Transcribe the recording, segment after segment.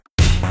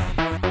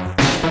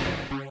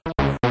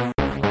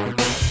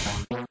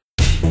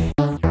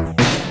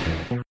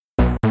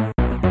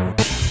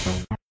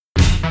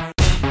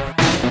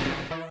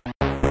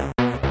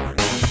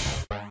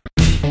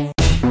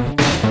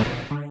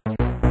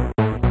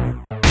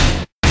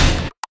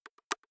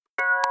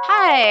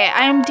Hi,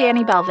 I'm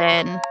Danny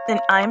Belvin.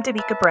 And I'm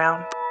Damika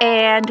Brown.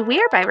 And we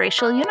are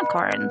biracial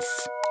unicorns.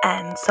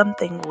 And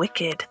something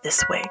wicked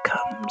this way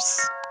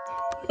comes.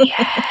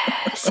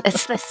 Yes,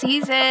 it's the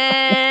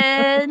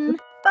season.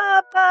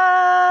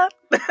 Ba-ba.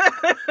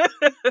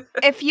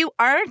 If you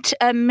aren't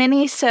a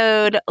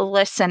minisode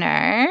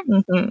listener,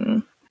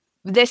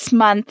 this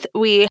month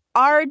we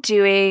are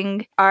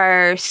doing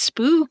our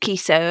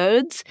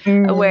spooky-sodes,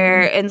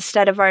 where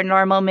instead of our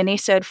normal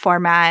minisode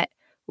format,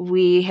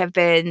 we have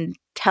been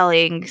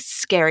telling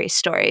scary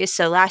stories.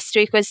 So last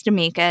week was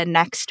Damika,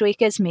 next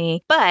week is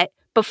me. But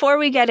before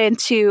we get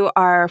into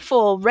our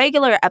full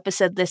regular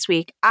episode this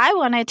week, I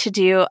wanted to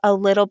do a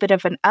little bit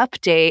of an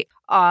update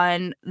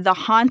on the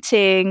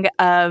haunting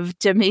of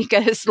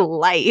Damika's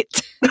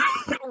light.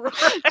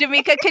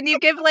 Damika, can you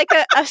give like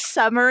a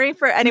summary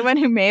for anyone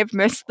who may have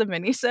missed the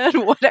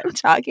minisode what I'm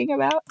talking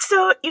about?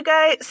 So you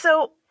guys,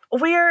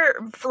 we're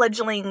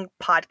fledgling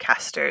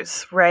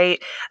podcasters,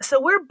 right?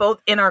 So we're both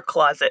in our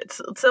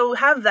closets. So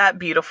have that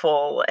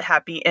beautiful,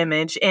 happy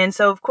image. And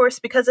so, of course,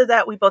 because of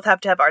that, we both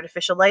have to have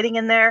artificial lighting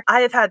in there.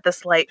 I have had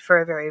this light for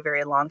a very,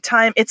 very long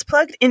time. It's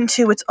plugged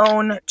into its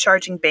own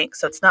charging bank.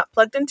 So it's not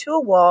plugged into a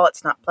wall.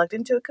 It's not plugged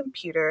into a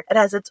computer. It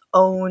has its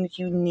own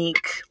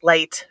unique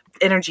light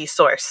energy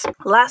source.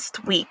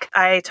 Last week,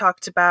 I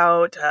talked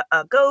about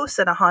a ghost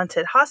and a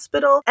haunted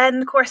hospital.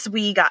 And of course,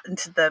 we got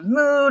into the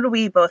mood.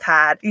 We both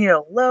had,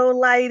 low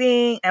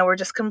lighting, and we're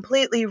just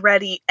completely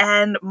ready.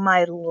 And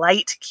my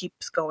light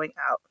keeps going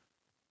out.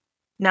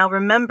 Now,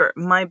 remember,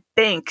 my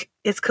bank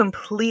is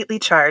completely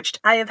charged.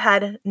 I have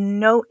had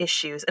no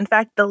issues. In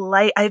fact, the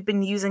light, I've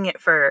been using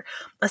it for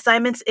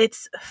assignments.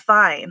 It's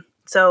fine.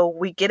 So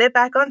we get it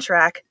back on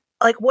track.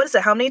 Like, what is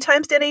it? How many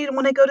times, Danny,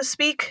 when I go to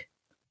speak?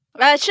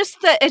 It's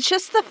just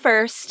the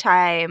first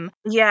time.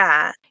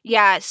 Yeah.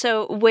 Yeah,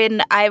 so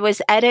when I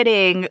was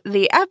editing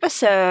the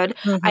episode,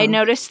 I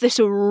noticed this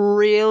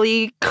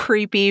really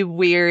creepy,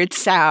 weird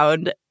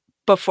sound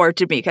before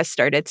Damika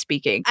started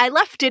speaking. I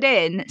left it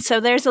in, so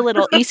there's a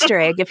little Easter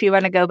egg if you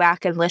want to go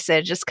back and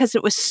listen, just because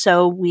it was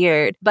so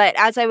weird. But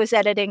as I was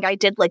editing, I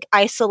did like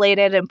isolate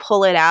it and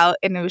pull it out,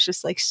 and it was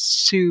just like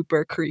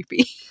super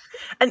creepy.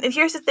 And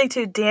here's the thing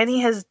too,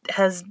 Danny has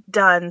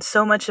done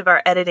so much of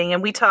our editing,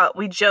 and we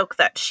joke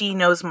that she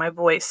knows my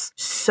voice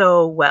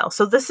so well.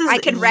 So this is I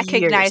can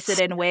recognize it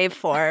in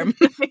waveform.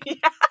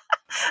 Yeah.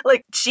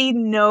 Like, she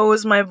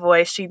knows my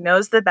voice, she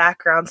knows the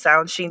background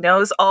sound, she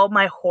knows all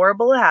my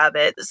horrible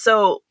habits.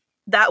 So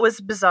that was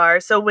bizarre.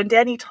 So when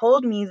Danny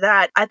told me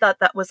that, I thought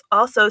that was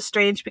also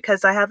strange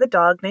because I have a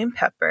dog named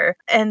Pepper.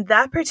 And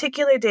that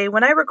particular day,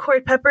 when I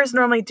record, Pepper's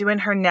normally doing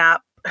her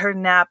nap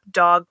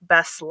dog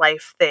best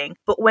life thing.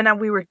 But when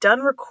we were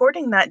done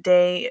recording that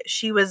day,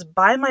 she was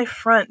by my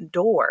front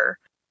door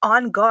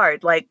on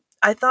guard. Like,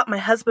 I thought my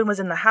husband was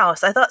in the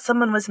house. I thought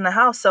someone was in the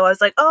house. So I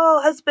was like,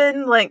 oh,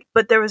 husband,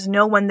 but there was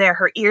no one there.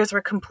 Her ears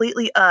were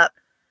completely up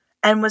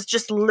and was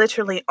just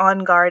literally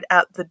on guard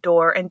at the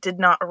door and did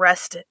not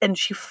rest. And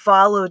she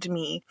followed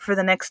me for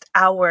the next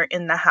hour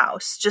in the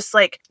house, just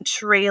like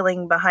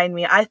trailing behind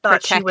me. I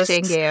thought protecting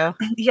she was you.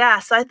 Yeah,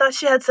 so I thought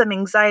she had some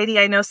anxiety.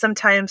 I know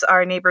sometimes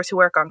our neighbors who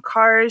work on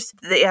cars,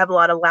 they have a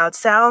lot of loud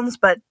sounds,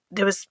 but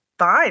it was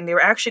fine. They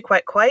were actually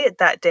quite quiet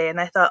that day. And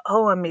I thought,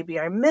 oh, maybe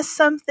I missed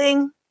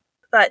something.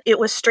 But it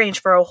was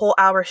strange. For a whole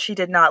hour, she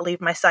did not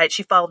leave my side.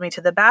 She followed me to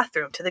the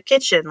bathroom, to the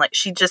kitchen. Like,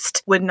 she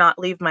just would not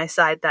leave my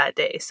side that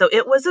day. So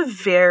it was a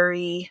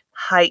very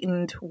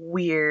heightened,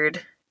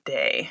 weird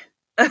day.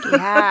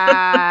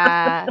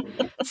 Yeah.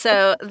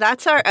 So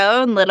that's our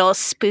own little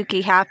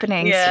spooky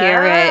happenings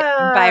here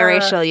at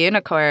Biracial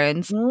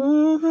Unicorns.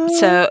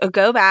 So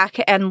go back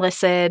and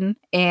listen,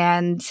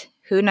 and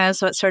who knows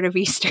what sort of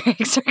Easter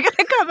eggs are going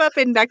to come up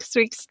in next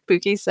week's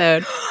spooky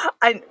sode.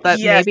 But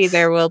maybe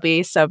there will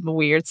be some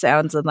weird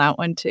sounds in that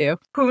one too.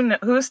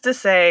 Who's to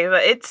say?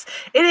 But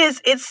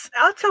it's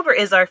October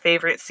is our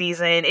favorite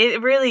season.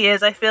 It really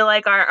is. I feel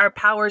like our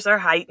powers are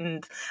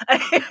heightened.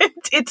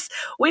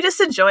 We just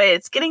enjoy it.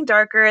 It's getting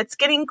darker. It's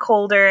getting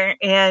colder,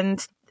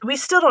 and we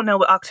still don't know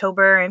what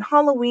October and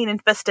Halloween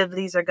and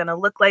festivities are going to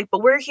look like.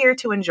 But we're here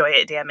to enjoy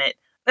it. Damn it.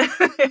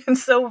 And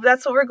so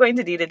that's what we're going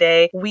to do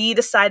today. We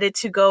decided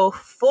to go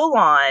full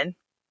on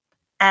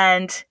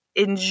and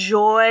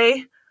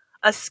enjoy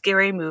a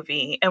scary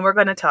movie, and we're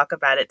going to talk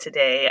about it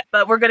today.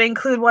 But we're going to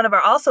include one of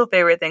our also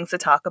favorite things to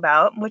talk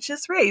about, which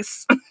is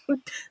race.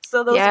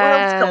 So those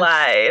worlds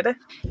collide.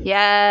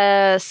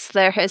 Yes,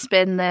 there has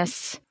been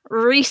this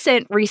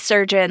recent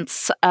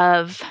resurgence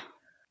of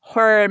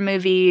horror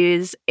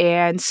movies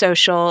and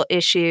social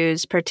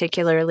issues,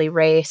 particularly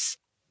race.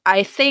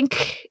 I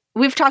think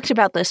we've talked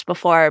about this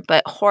before,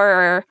 but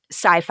horror,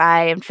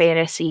 sci-fi, and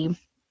fantasy,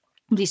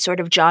 these sort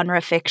of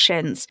genre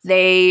fictions,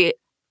 they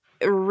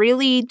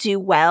really do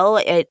well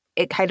at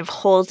kind of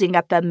holding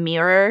up a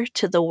mirror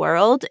to the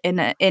world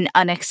in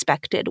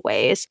unexpected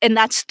ways. And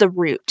that's the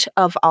root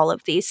of all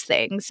of these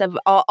things, of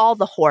all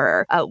the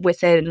horror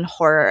within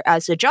horror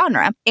as a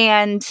genre.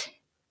 And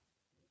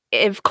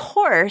of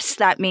course,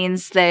 that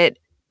means that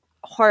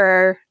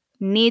horror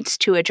needs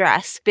to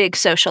address big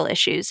social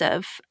issues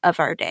of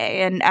our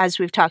day. And as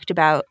we've talked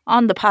about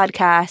on the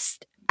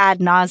podcast ad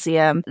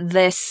nauseum,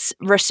 this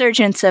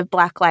resurgence of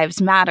Black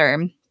Lives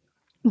Matter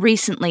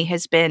recently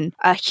has been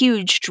a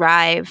huge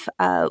drive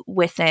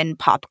within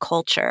pop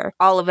culture.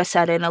 All of a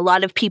sudden, a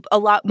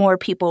lot more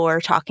people were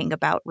talking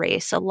about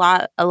race. A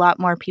lot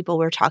more people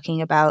were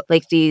talking about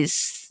like these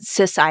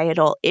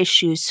societal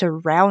issues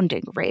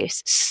surrounding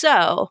race.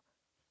 So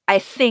I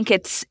think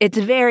it's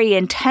very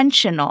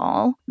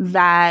intentional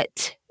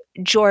that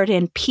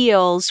Jordan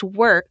Peele's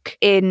work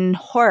in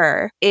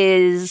horror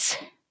is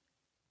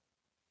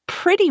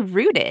pretty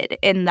rooted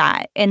in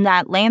that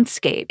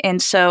landscape.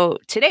 And so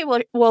today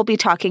we'll be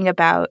talking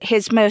about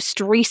his most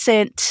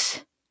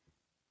recent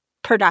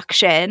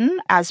production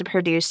as a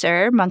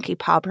producer, Monkey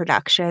Paw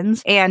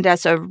Productions, and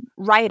as a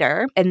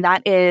writer, and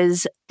that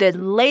is the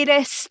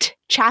latest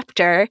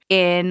chapter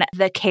in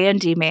the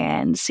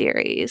Candyman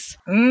series.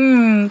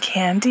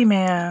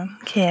 Candyman.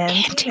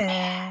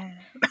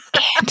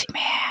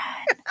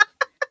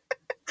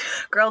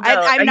 Girl,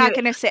 I'm not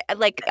going to say,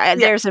 like,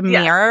 there's a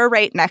mirror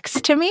right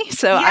next to me,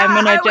 so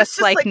I'm going to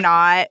just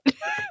not,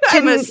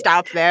 I'm going to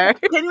stop there.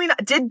 Can we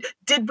not, did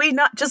we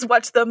not just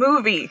watch the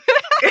movie?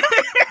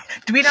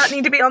 Do we not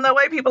need to be on the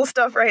white people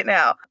stuff right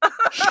now?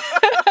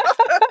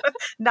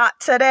 Not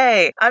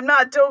today. I'm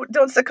not,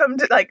 don't succumb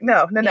to, like,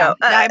 no. Now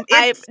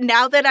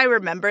that I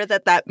remember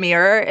that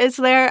mirror is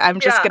there, I'm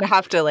just going to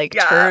have to,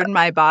 turn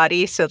my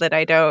body so that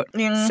I don't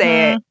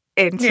say it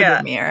into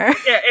the mirror.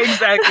 Yeah,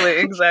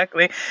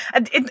 exactly.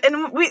 And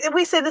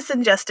we say this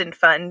in jest and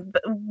fun,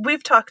 but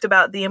we've talked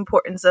about the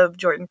importance of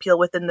Jordan Peele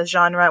within the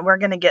genre. We're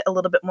going to get a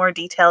little bit more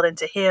detailed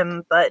into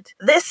him, but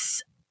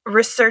this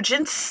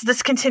resurgence,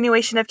 this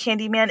continuation of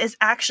Candyman is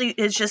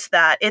just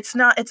that. It's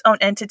not its own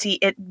entity.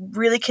 It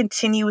really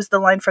continues the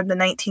line from the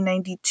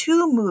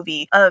 1992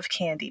 movie of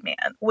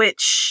Candyman,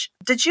 which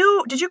did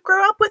you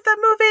grow up with that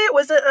movie?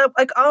 Was it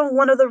on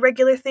one of the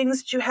regular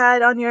things that you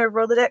had on your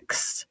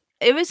Rolodex?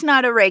 It was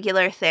not a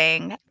regular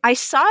thing. I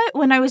saw it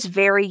when I was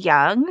very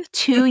young,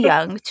 too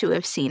young to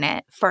have seen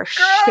it, for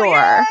sure.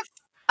 Yes!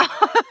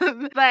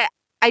 But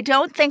I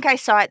don't think I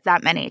saw it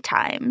that many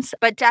times.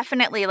 But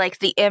definitely,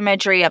 the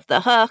imagery of the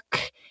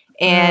hook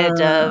and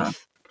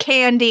of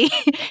Candy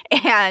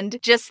and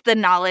just the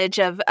knowledge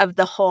of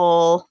the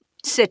whole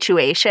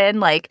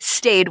situation,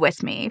 stayed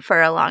with me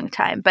for a long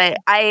time. But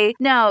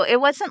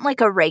it wasn't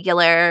a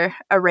regular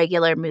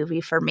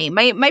movie for me.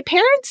 My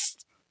parents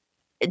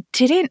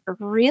didn't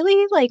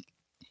really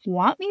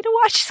want me to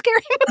watch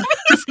scary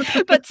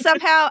movies, but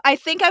somehow I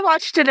think I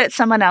watched it at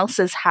someone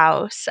else's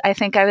house. I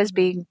think I was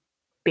being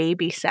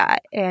babysat,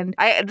 and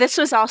this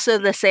was also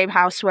the same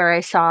house where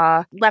I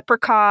saw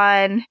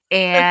Leprechaun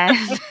and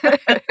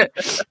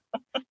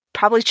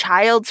probably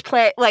Child's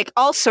Play,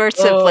 all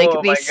sorts of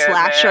these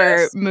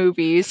slasher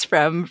movies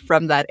from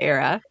that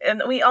era.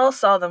 And we all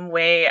saw them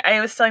I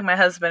was telling my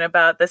husband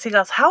about this. He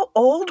goes, "How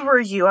old were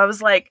you?" I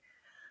was like,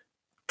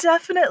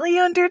 definitely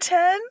under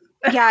 10.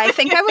 Yeah, I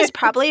think I was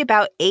probably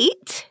about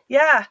 8.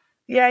 Yeah.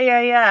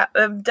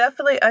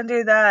 Definitely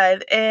under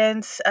that.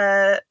 And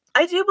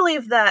I do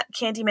believe that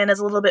Candyman is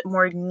a little bit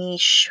more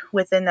niche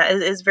within that.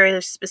 It is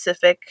very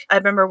specific. I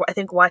remember, I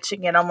think,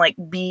 watching it on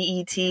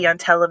BET on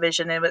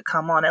television. It would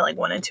come on at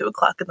 1 and 2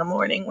 o'clock in the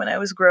morning when I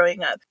was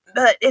growing up.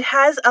 But it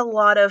has a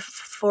lot of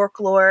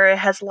folklore. It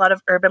has a lot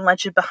of urban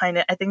legend behind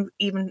it. I think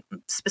even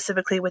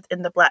specifically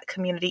within the Black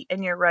community.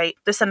 And you're right.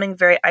 There's something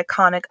very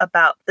iconic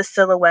about the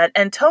silhouette.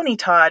 And Tony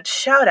Todd,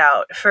 shout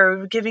out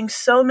for giving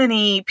so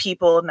many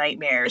people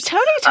nightmares.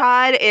 Tony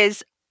Todd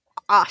is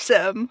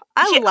awesome.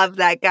 I love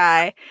that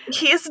guy.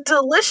 He's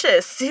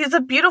delicious. He's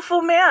a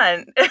beautiful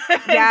man.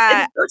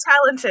 Yeah. and so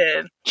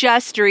talented.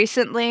 Just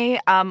recently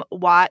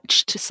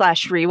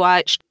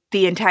watched/rewatched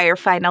the entire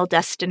Final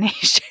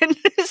Destination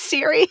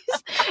series.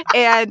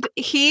 And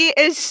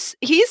he's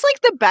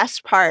the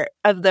best part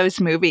of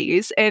those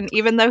movies. And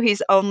even though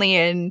he's only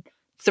in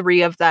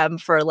 3 of them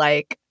for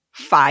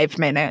 5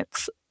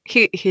 minutes,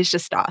 he's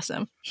just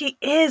awesome. He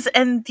is.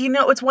 And do you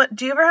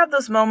ever have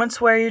those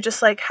moments where you're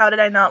just like, how did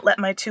I not let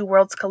my 2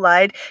 worlds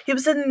collide? He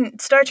was in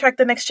Star Trek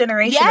The Next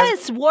Generation.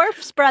 Yes,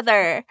 Worf's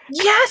brother.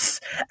 Yes.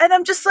 And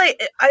I'm just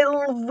like,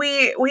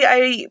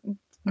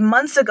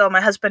 months ago,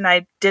 my husband and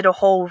I did a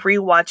whole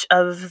rewatch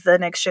of The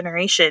Next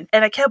Generation,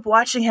 and I kept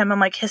watching him. I'm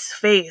like, his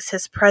face,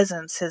 his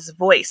presence, his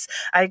voice.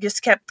 I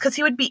just kept, because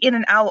he would be in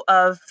and out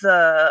of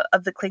the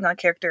Klingon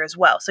character as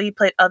well, so he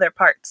played other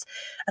parts.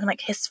 And I'm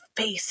like, his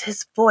face,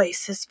 his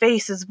voice, his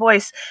face, his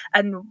voice.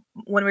 And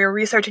when we were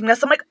researching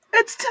this, I'm like,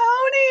 it's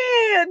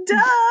Tony,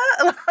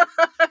 duh.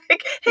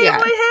 Hey,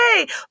 boy,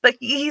 hey. But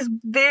he's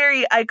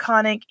very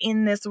iconic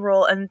in this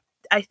role, and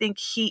I think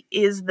he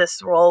is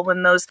this role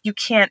when you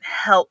can't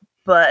help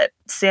but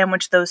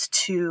sandwich those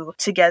two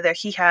together.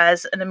 He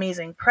has an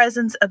amazing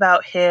presence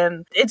about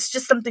him. It's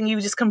just something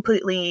you just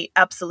completely,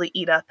 absolutely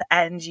eat up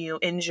and you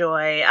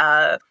enjoy.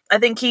 I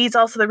think he's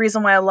also the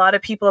reason why a lot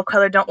of people of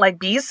color don't like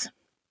bees.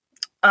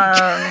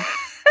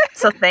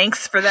 So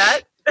thanks for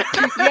that.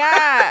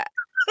 Yeah.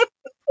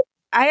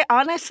 I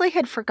honestly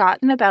had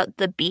forgotten about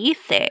the bee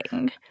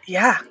thing.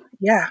 Yeah.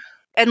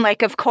 And,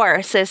 like, of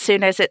course, as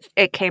soon as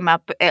it came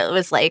up, it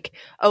was like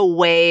a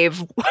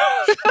wave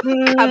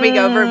coming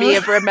over me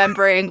of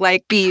remembering,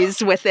 like,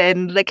 bees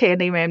within the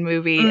Candyman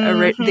movie,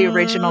 the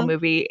original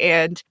movie.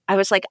 And I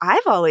was like,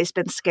 I've always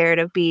been scared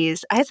of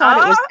bees. I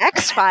thought it was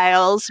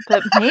X-Files,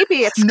 but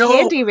maybe it's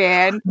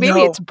Candyman.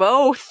 Maybe it's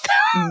both.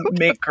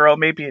 Girl,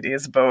 maybe it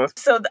is both.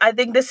 So I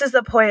think this is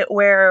the point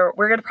where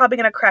we're probably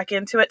going to crack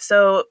into it.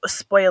 So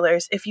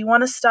spoilers, if you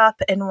want to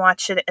stop and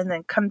watch it and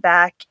then come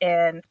back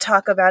and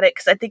talk about it,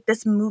 because I think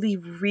this movie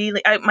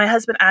really, my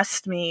husband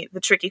asked me the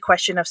tricky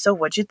question of, so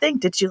what'd you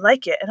think? Did you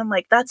like it? And I'm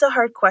like, that's a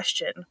hard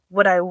question.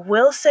 What I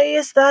will say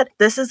is that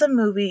this is a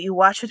movie you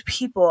watch with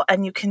people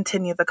and you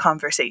continue the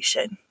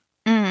conversation.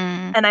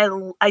 And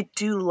I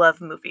do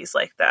love movies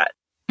like that.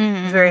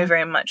 Very,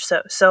 very much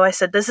so. So I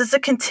said, this is a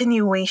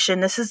continuation.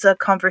 This is a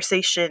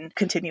conversation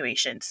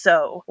continuation.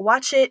 So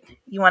watch it.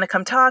 You want to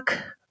come talk?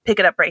 Pick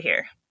it up right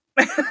here.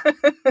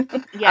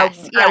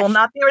 Yes. I will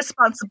not be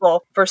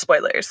responsible for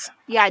spoilers.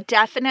 Yeah,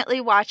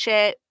 definitely watch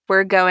it.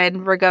 We're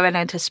going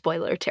into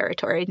spoiler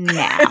territory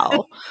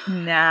now.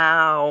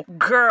 Now,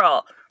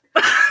 girl.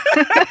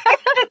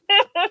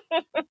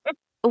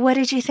 What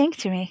did you think,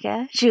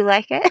 Tamika? Did you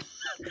like it?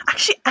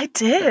 Actually, I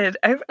did.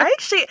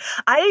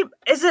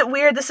 Is it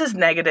weird? This is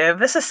negative.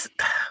 This is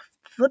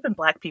flipping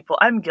Black people.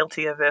 I'm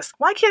guilty of this.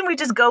 Why can't we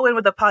just go in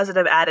with a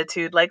positive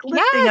attitude, like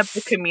lifting up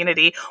the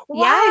community?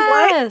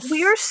 Why?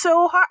 We are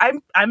so hard.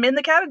 I'm in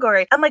the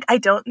category. I'm like, I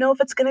don't know if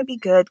it's going to be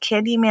good.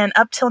 Candyman,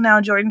 up till now,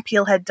 Jordan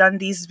Peele had done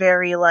these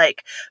very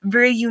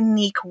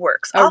unique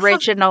works.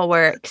 Original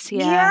works.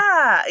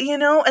 Yeah.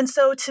 Yeah. And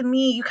so to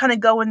me, you kind of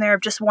go in there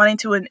of just wanting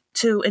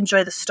to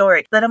enjoy the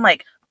story. Then I'm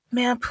like,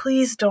 man,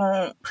 please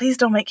don't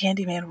make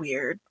Candyman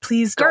weird.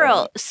 Please don't.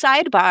 Girl,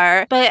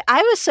 sidebar, but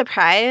I was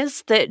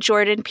surprised that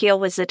Jordan Peele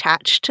was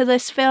attached to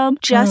this film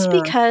just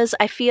because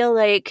I feel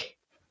like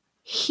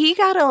he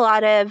got a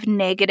lot of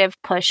negative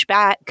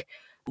pushback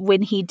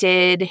when he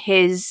did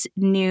his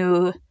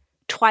new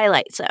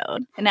Twilight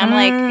Zone. And I'm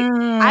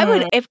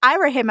like, if I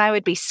were him, I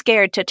would be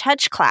scared to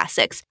touch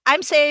classics.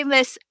 I'm saying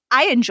this,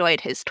 I enjoyed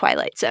his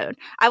Twilight Zone.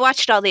 I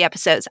watched all the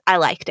episodes. I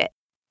liked it.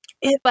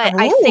 But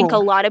I think a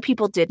lot of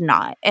people did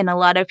not. And a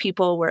lot of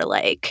people were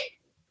like,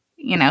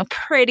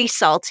 pretty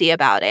salty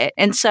about it.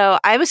 And so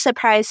I was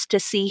surprised to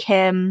see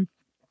him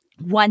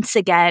once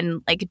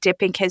again, like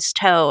dipping his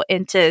toe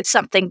into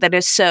something that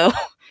is so,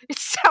 it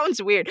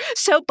sounds weird,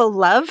 so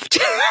beloved.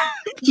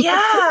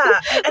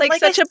 Yeah. like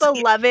such a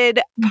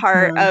beloved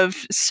part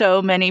of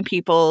so many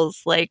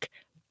people's like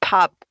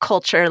pop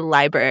culture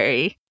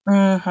library.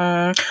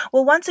 Well,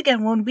 once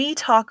again, when we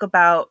talk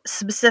about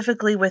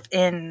specifically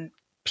within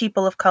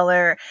people of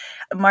color,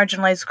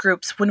 marginalized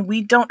groups, when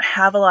we don't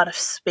have a lot of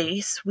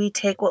space, we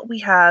take what we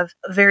have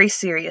very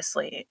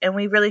seriously and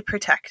we really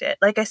protect it.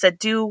 Like I said,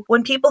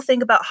 when people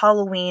think about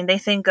Halloween, they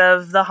think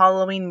of the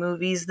Halloween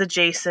movies, the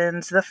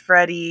Jasons, the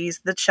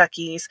Freddys, the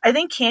Chuckies. I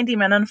think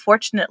Candyman,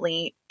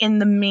 unfortunately, in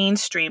the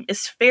mainstream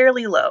is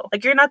fairly low.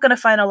 Like, you're not going to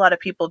find a lot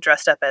of people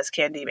dressed up as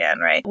Candyman,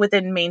 right?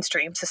 Within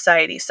mainstream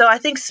society. So I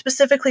think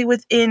specifically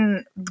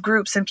within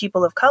groups and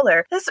people of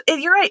color,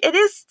 you're right, it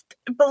is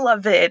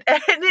beloved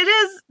and it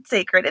is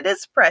sacred. It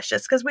is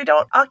precious because we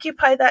don't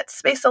occupy that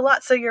space a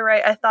lot. So you're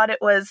right.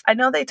 I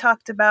know they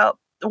talked about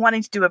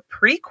wanting to do a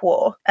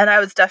prequel and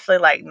I was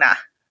definitely like, nah.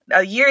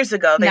 Years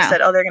ago, they said,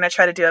 they're going to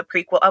try to do a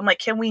prequel. I'm like,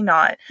 can we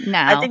not? No.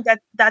 I think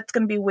that's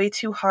going to be way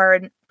too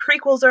hard.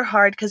 Prequels are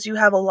hard because you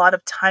have a lot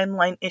of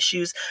timeline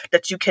issues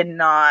that you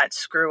cannot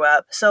screw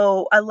up.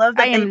 So I love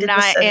that they did this.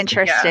 I am not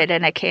interested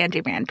in a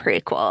Candyman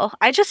prequel.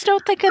 I just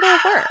don't think it'll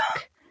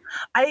work.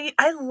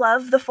 I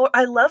love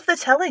the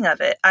telling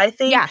of it. I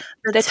think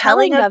the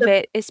telling of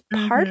it is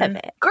part of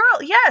it. Girl,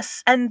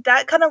 yes. And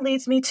that kind of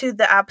leads me to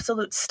the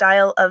absolute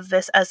style of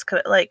this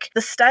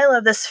the style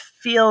of this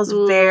feels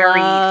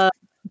very...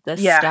 The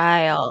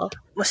style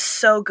was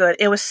so good.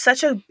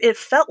 It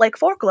felt like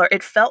folklore.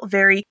 It felt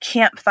very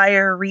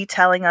campfire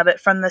retelling of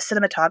it from the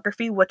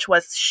cinematography, which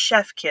was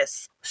chef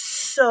kiss.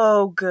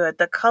 So good.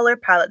 The color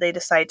palette they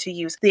decide to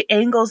use, the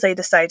angles they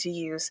decide to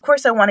use. Of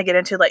course, I want to get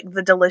into like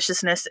the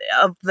deliciousness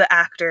of the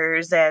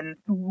actors and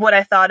what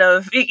I thought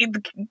of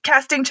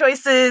casting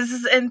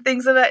choices and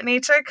things of that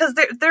nature, because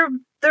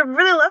they're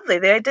really lovely.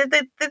 They did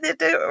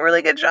a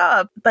really good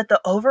job. But the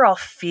overall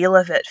feel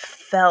of it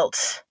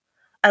felt...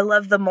 I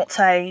love the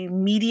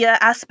multimedia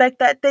aspect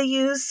that they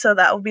use, so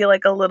that will be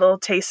like a little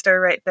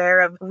taster right there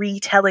of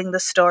retelling the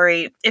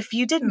story. If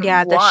you didn't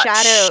watch...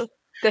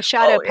 the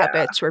shadow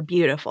puppets were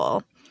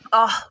beautiful.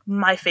 Oh,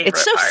 my favorite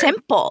It's so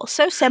simple,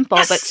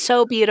 yes. But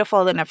so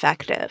beautiful and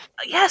effective.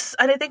 Yes,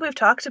 and I think we've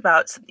talked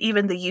about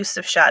even the use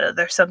of shadow.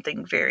 There's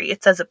something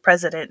it says a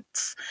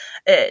president's,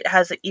 it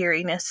has an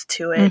eeriness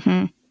to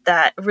it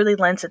that really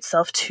lends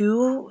itself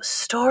to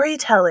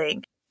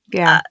storytelling.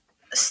 Yeah.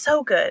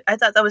 So good. I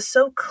thought that was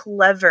so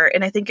clever,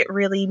 and I think it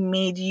really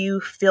made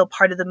you feel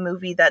part of the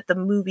movie, that the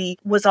movie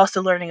was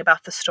also learning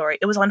about the story.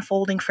 It was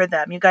unfolding for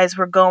them. You guys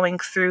were going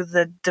through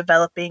the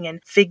developing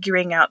and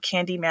figuring out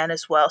Candyman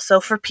as well. So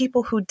for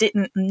people who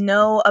didn't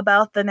know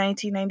about the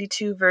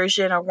 1992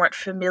 version or weren't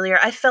familiar,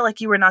 I felt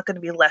like you were not going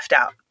to be left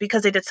out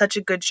because they did such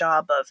a good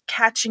job of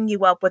catching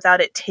you up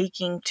without it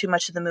taking too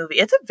much of the movie.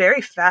 It's a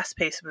very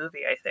fast-paced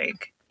movie, I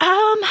think.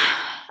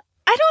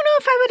 I don't know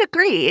if I would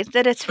agree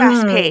that it's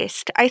fast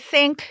paced. I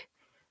think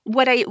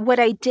what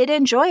I did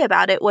enjoy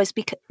about it was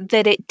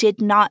that it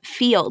did not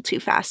feel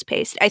too fast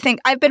paced. I think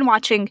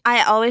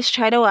I always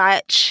try to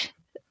watch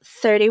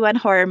 31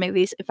 horror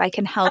movies if I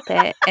can help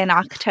it in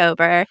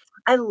October.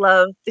 I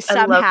love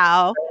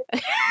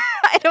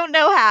I don't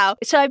know how.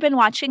 So I've been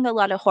watching a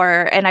lot of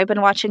horror, and I've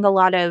been watching a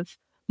lot of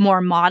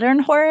more modern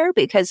horror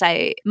because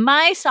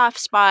my soft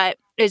spot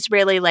is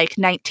really like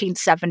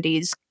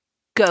 1970s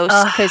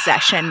ghost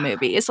possession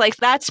movies. Like,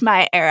 that's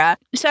my era.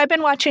 So I've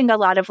been watching a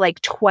lot of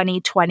like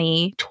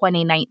 2020,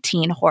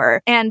 2019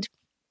 horror, and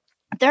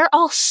they're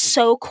all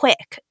so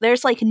quick.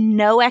 There's like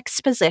no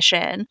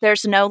exposition.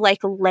 There's no like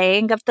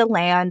laying of the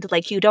land.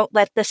 Like, you don't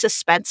let the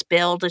suspense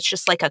build. It's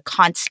just like a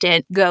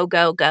constant go,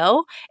 go,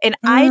 go. And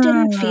I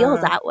didn't feel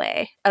that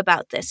way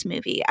about this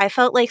movie. I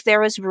felt like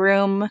there was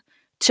room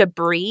to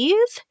breathe.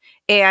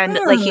 And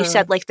like you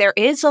said, like, there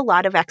is a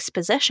lot of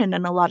exposition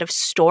and a lot of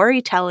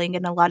storytelling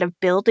and a lot of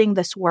building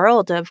this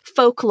world of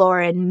folklore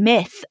and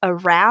myth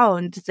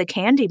around the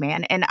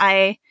Candyman. And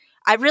I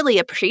really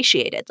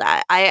appreciated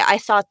that. I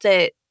thought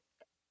that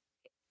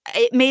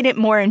it made it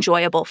more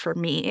enjoyable for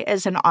me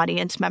as an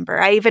audience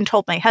member. I even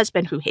told my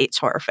husband, who hates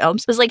horror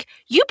films, was like,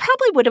 you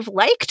probably would have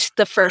liked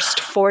the first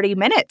 40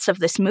 minutes of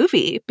this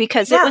movie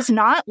because it was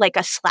not like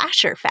a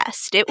slasher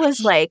fest. It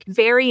was like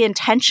very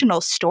intentional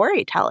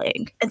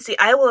storytelling. And see,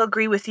 I will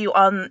agree with you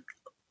on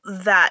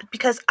that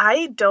because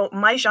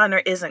my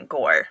genre isn't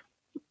gore.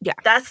 Yeah.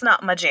 That's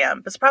not my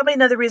jam. It's probably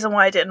another reason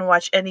why I didn't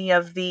watch any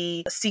of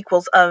the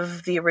sequels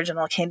of the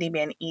original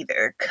Candyman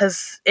either,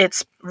 because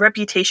its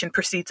reputation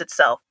precedes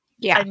itself.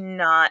 Yeah.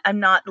 I'm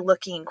not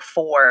looking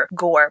for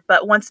gore,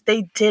 but once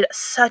they did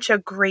such a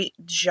great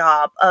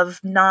job of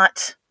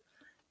not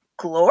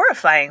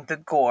glorifying the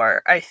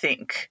gore, I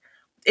think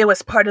it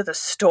was part of the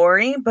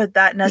story, but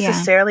that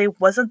necessarily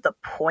wasn't the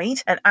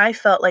point. And I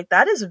felt like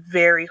that is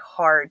very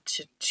hard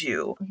to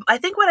do. I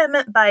think what I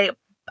meant by,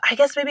 I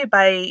guess maybe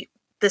by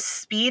the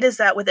speed, is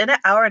that within an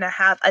hour and a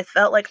half, I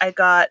felt like I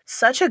got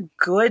such a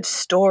good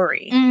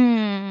story.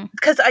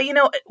 Because,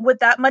 with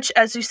that much,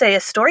 as you say, a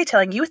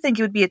storytelling, you would think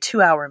it would be a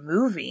 2-hour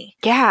movie.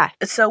 Yeah.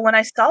 So when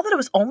I saw that it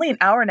was only an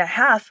hour and a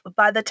half,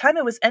 by the time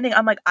it was ending,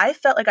 I'm like, I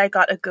felt like I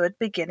got a good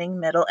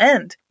beginning, middle,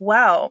 end.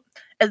 Wow.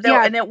 And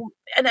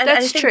I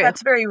think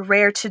that's very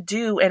rare to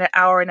do in an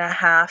hour and a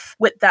half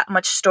with that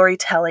much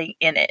storytelling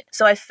in it.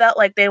 So I felt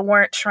like they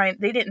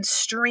didn't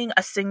string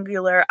a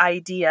singular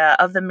idea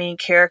of the main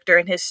character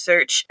and his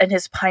search and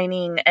his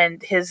pining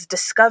and his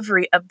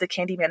discovery of the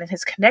Candyman and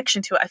his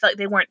connection to it. I felt like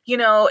they weren't,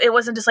 it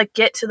wasn't just like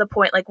get to the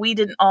point, like we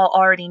didn't all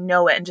already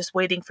know it and just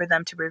waiting for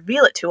them to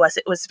reveal it to us.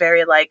 It was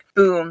very like,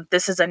 boom,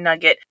 this is a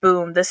nugget.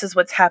 Boom, this is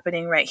what's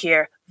happening right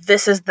here.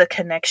 This is the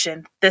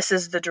connection. This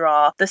is the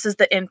draw. This is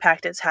the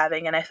impact it's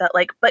having. And I felt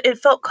like, but it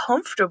felt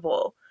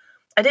comfortable.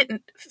 I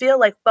didn't feel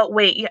like, but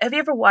wait, have you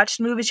ever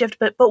watched movies you have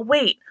to, but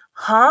wait,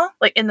 huh?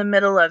 Like in the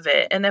middle of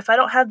it. And if I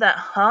don't have that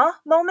huh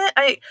moment,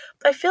 I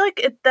feel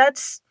like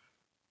that's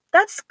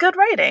good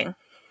writing.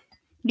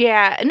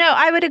 Yeah, no,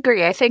 I would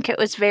agree. I think it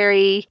was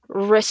very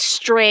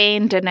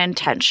restrained and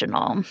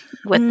intentional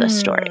with the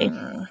story.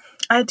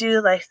 I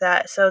do like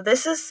that. So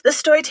this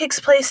story takes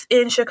place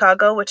in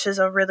Chicago, which is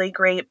a really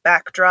great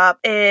backdrop.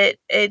 It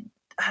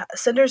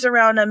centers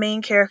around a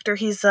main character.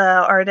 He's an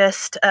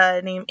artist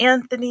named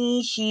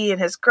Anthony. He and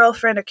his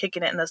girlfriend are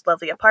kicking it in this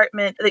lovely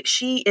apartment. Like,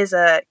 she is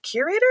a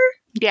curator?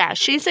 Yeah,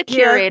 she's a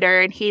curator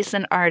and he's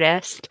an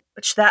artist.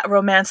 Which that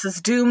romance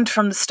is doomed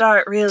from the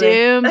start, really.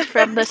 Doomed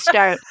from the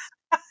start.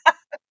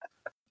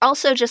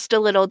 Also, just a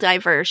little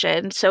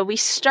diversion. So we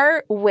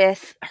start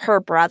with her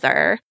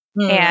brother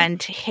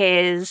and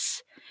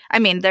his... I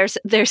mean, there's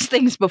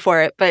things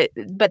before it, but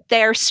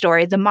their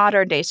story, the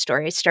modern day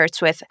story, starts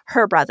with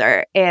her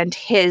brother and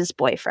his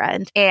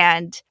boyfriend.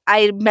 And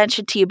I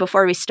mentioned to you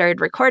before we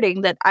started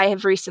recording that I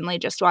have recently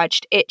just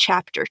watched It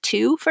Chapter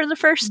 2 for the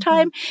first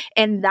time.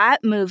 And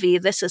that movie,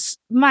 this is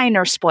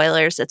minor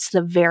spoilers, it's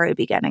the very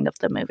beginning of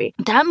the movie.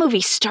 That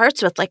movie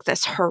starts with like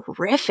this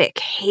horrific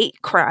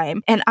hate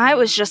crime. And I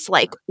was just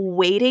like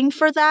waiting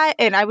for that.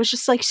 And I was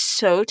just like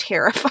so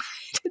terrified.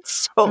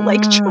 It's so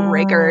like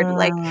triggered.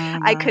 Like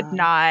I could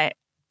not.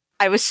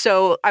 I was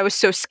so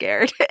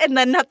scared. And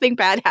then nothing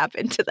bad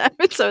happened to them.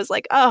 And so I was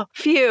like, oh,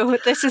 phew,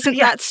 this isn't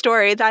that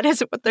story. That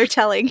isn't what they're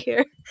telling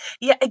here.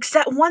 Yeah,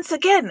 once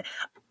again,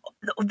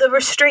 the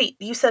restraint,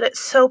 you said it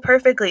so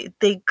perfectly.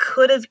 They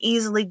could have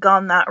easily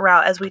gone that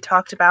route, as we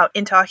talked about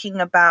in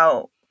talking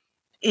about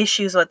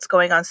issues, what's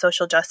going on,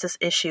 social justice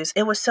issues.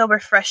 It was so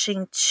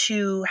refreshing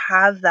to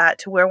have that,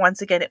 to where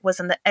once again it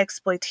wasn't the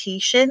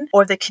exploitation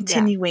or the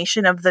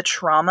continuation of the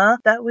trauma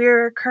that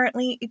we're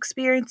currently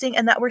experiencing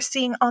and that we're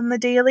seeing on the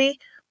daily.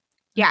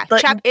 Yeah,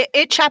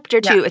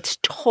 chapter 2, it's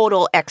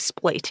total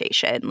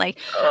exploitation. Like,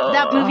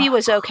 that movie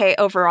was okay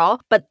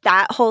overall, but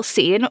that whole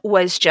scene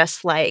was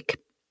just like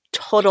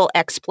total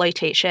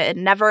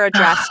exploitation, never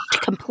addressed,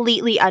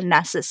 completely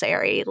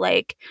unnecessary.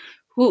 Like,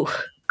 whew.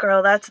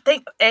 Girl,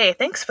 A,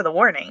 thanks for the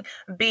warning.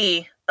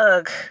 B,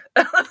 ugh.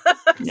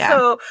 Yeah.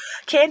 So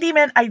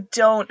Candyman, I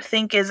don't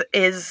think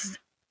it's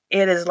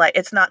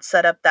not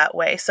set up that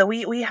way. So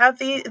we have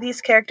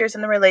these characters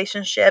in the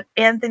relationship.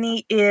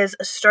 Anthony is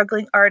a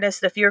struggling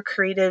artist. If you're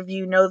creative,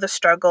 you know the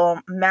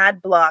struggle.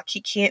 Mad block.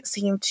 He can't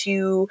seem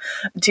to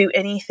do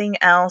anything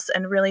else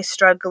and really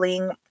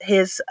struggling.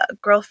 His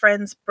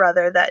girlfriend's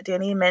brother that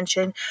Danny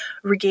mentioned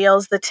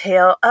regales the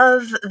tale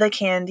of the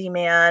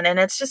Candyman, and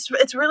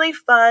it's really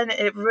fun.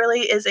 It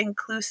really is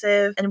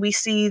inclusive, and we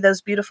see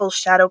those beautiful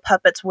shadow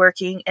puppets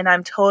working, and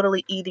I'm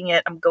totally eating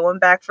it. I'm going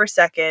back for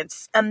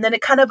seconds. And then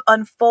it kind of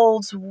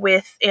unfolds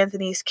with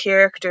Anthony's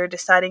character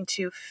deciding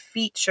to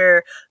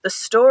feature the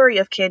story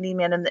of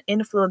Candyman and the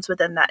influence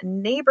within that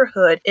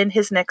neighborhood in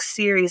his next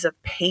series of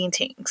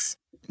paintings.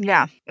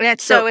 Yeah.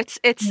 So it's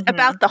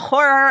about the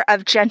horror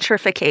of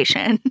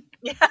gentrification.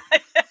 Yeah.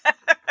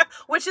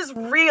 Which is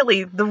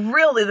really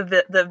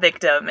the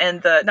victim,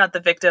 and not the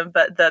victim,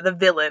 but the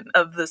villain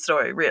of the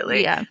story,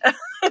 really. Yeah.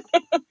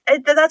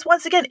 And that's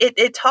once again,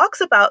 it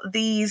talks about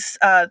these.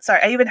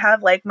 Sorry, I even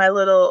have like my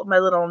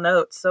little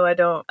notes, so I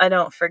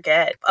don't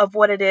forget of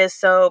what it is.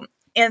 So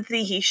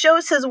Anthony, he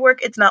shows his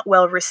work. It's not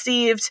well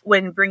received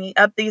when bringing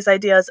up these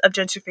ideas of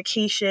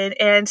gentrification,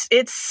 and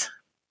it's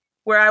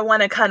where I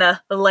want to kind of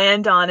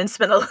land on and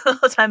spend a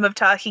little time of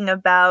talking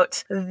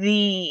about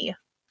the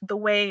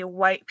way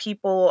white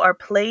people are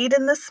played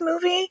in this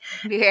movie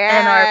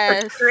and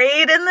are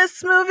portrayed in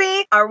this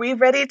movie. Are we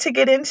ready to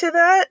get into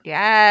that?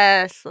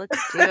 Yes,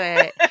 let's do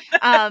it.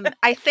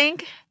 I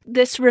think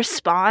this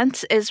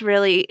response is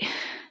really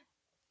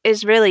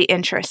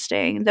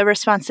interesting. The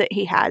response that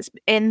he has,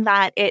 in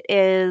that it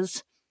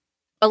is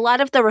a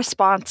lot of the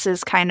response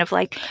is kind of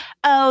like,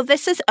 oh,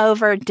 this is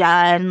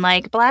overdone.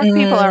 Like, Black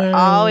people are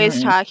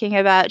always talking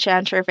about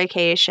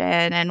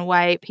gentrification and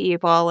white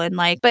people, and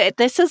like, but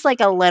this is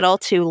like a little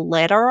too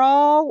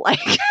literal.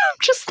 Like, I'm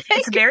just like,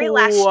 it's very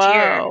last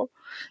year.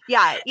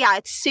 Yeah,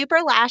 it's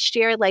super last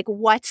year. Like,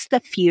 what's the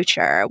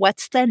future?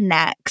 What's the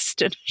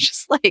next? And it's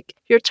just like,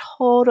 you're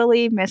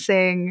totally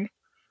missing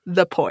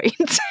the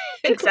point.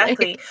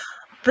 Exactly.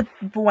 But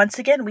once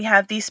again, we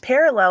have these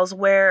parallels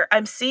where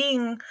I'm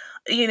seeing,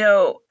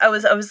 I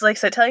was like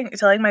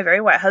telling my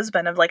very white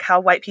husband of like how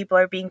white people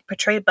are being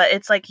portrayed, but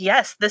it's like,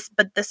 yes, this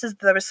is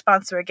the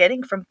response we're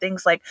getting from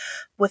things like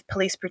with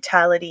police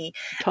brutality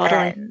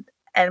and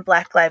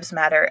Black Lives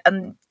Matter.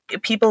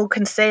 People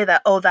can say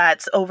that, oh,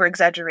 that's over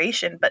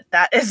exaggeration, but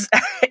that is,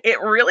 it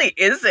really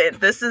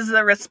isn't. This is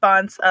the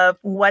response of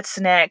what's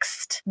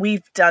next.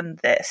 We've done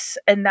this.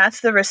 And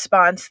that's the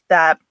response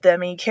that the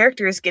main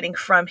character is getting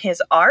from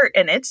his art.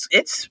 And it's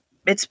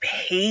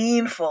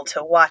painful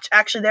to watch.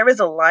 Actually, there was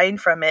a line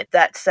from it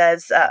that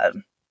says,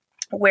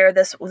 where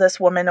this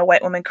woman, a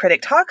white woman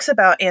critic, talks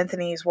about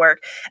Anthony's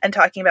work and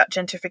talking about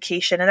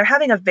gentrification,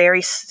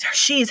 and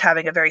she's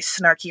having a very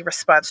snarky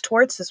response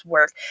towards his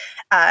work,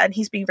 and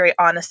he's being very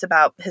honest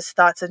about his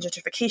thoughts on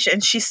gentrification.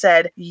 And she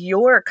said,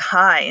 "Your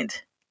kind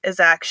is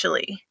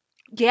actually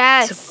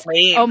to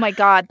blame." Oh my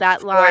God,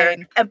 that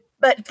line.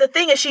 But the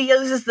thing is, she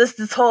uses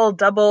this whole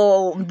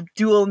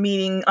dual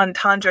meaning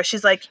entendre.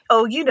 She's like,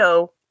 "Oh,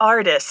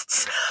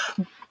 artists."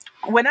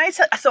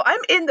 So I'm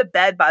in the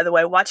bed, by the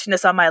way, watching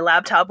this on my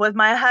laptop with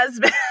my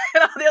husband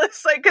and on the other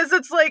side, because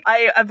it's like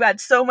I've got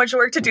so much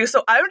work to do.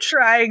 So I'm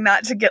trying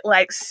not to get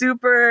like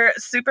super,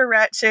 super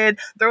wretched,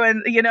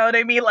 throwing, you know what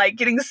I mean? Like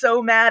getting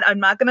so mad.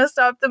 I'm not going to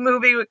stop the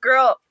movie. But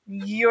girl,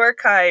 you're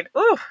kind.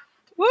 Ooh,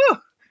 woo.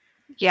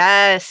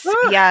 Yes,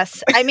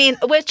 yes. I mean,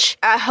 which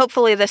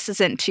hopefully this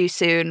isn't too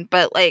soon,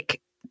 but like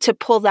to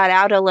pull that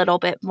out a little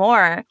bit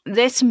more,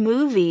 this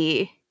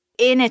movie,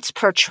 in its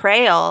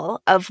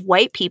portrayal of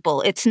white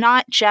people, it's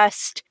not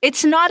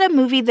a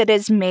movie that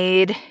is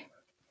made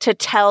to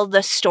tell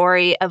the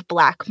story of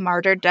Black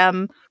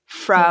martyrdom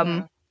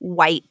from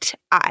white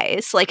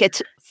eyes. Like,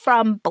 it's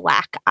from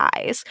Black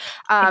eyes.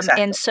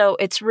 Exactly. And so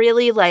it's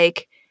really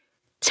like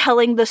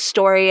telling the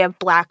story of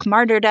Black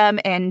martyrdom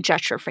and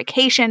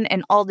gentrification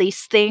and all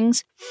these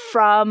things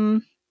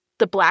from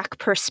the Black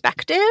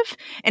perspective.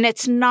 And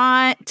it's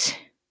not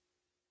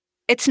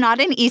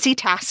an easy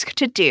task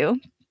to do.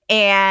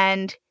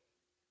 And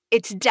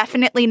it's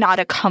definitely not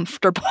a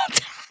comfortable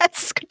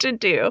task to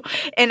do.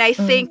 And I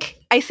think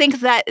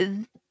that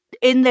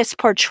in this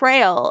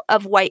portrayal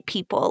of white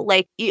people,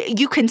 like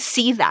you can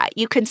see that.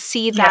 You can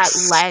see that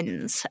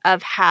lens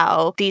of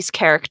how these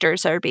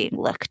characters are being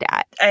looked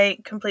at.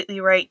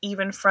 Completely right.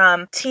 Even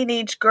from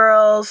teenage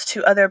girls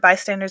to other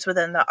bystanders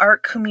within the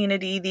art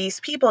community, these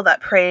people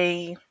that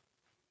play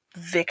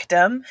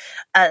victim,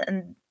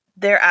 and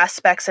their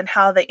aspects and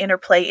how they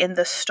interplay in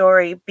the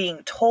story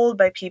being told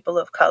by people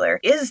of color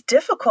is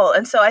difficult.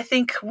 And so I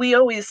think we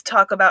always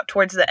talk about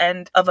towards the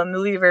end of a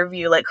movie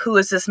review, like, who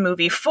is this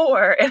movie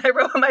for? And I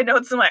wrote in my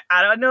notes, I'm like,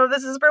 I don't know if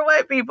this is for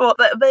white people,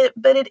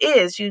 but it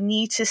is. You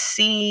need to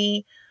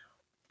see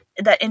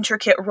that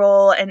intricate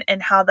role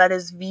and how that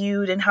is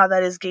viewed and how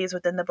that is gauged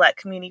within the Black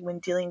community when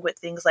dealing with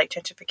things like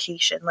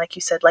gentrification, like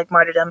you said, like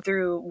martyrdom,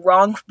 through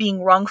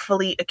being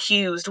wrongfully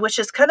accused, which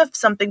is kind of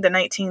something the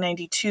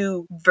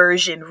 1992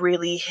 version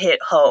really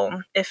hit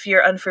home. If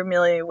you're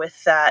unfamiliar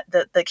with that,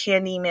 the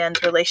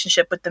Candyman's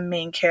relationship with the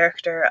main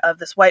character of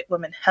this white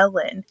woman,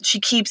 Helen, she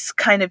keeps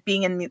kind of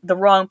being in the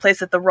wrong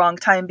place at the wrong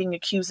time, being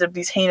accused of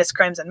these heinous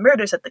crimes and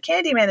murders that the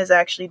Candyman is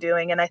actually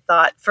doing. And I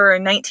thought for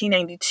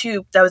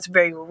 1992, that was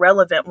very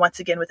relevant once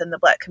again within the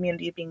Black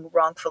community being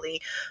wrongfully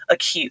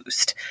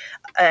accused.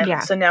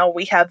 So now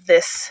we have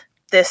this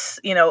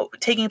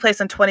taking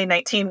place in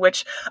 2019,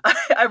 which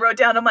I wrote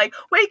down. I'm like,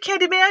 wait,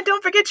 Candyman,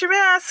 don't forget your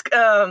mask.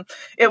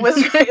 It was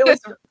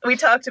we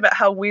talked about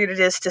how weird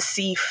it is to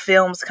see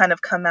films kind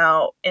of come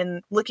out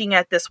and looking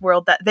at this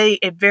world that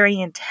it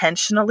very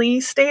intentionally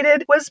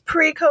stated was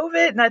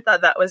pre-COVID. And I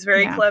thought that was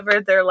very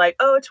clever. They're like,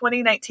 oh,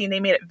 2019.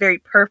 They made it very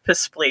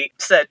purposefully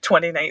said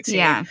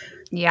 2019.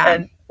 Yeah.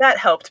 And that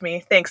helped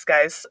me. Thanks,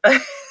 guys.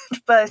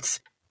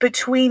 But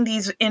between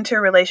these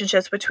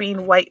interrelationships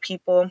between white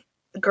people,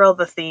 girl,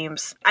 the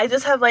themes. I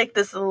just have like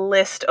this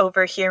list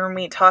over here when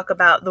we talk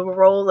about the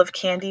role of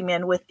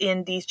Candyman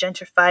within these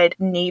gentrified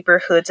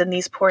neighborhoods and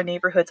these poor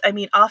neighborhoods. I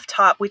mean, off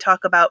top, we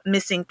talk about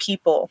missing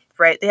people,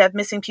 right? They have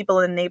missing people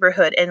in the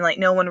neighborhood and like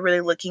no one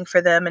really looking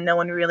for them and no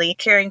one really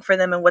caring for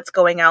them and what's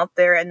going out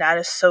there. And that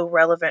is so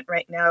relevant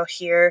right now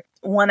here.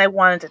 One I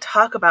wanted to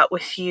talk about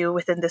with you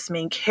within this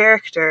main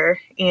character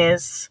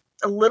is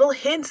a little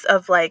hints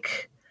of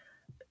like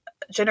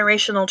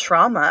generational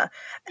trauma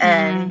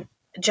and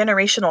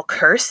generational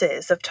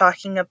curses, of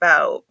talking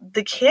about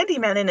the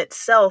Candyman in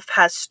itself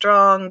has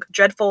strong,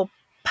 dreadful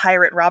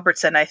Pirate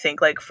Robertson, I think,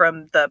 like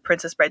from The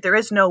Princess Bride. There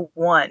is no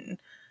one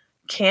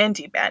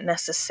Candyman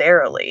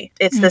necessarily.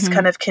 It's this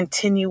kind of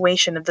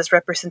continuation of this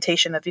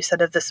representation of, you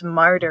said, of this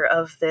martyr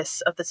of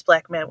this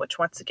Black man, which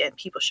once again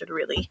people should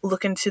really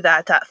look into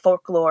that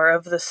folklore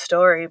of the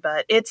story.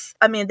 But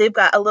they've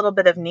got a little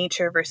bit of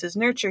nature versus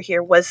nurture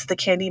here. Was the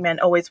Candyman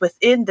always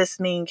within this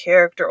main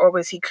character, or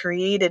was he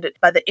created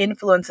by the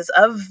influences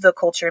of the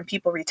culture and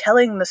people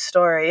retelling the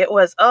story?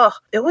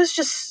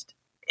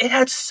 It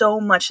had so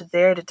much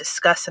there to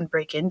discuss and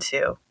break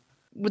into.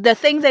 The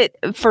thing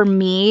that for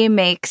me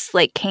makes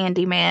like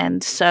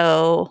Candyman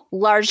so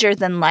larger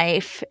than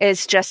life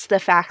is just the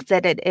fact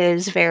that it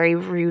is very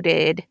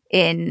rooted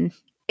in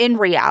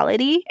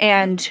reality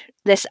and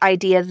this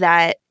idea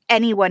that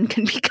anyone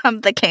can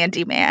become the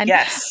Candyman.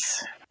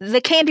 Yes.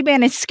 The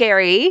Candyman is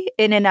scary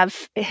in and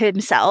of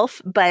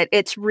himself, but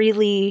it's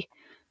really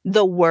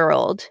the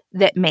world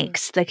that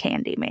makes the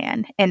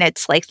Candyman. And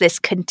it's like this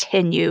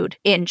continued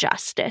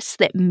injustice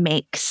that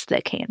makes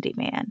the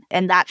Candyman.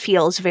 And that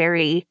feels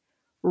very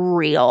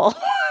real.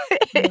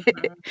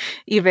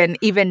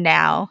 even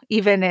now,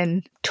 even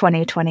in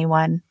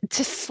 2021.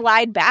 To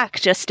slide back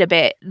just a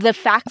bit, the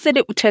fact that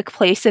it took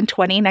place in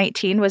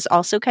 2019 was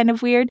also kind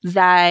of weird,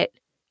 that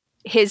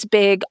his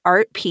big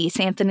art piece,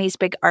 Anthony's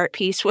big art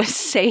piece, was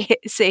say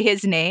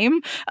his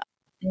name.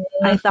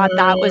 I thought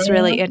that was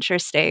really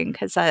interesting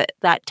because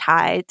that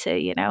tie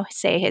to,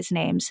 say his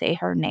name, say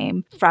her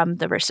name, from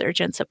the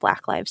resurgence of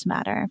Black Lives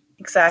Matter.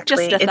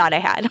 Exactly. Just a thought I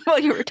had while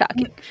you were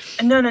talking.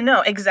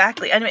 No,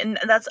 exactly. I mean,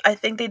 I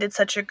think they did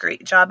such a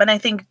great job. And I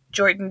think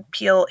Jordan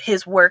Peele,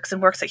 his works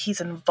and works that he's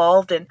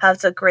involved in,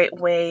 has a great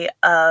way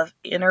of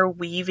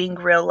interweaving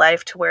real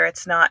life to where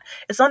it's not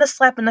a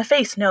slap in the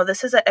face. No,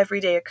 this is an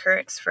everyday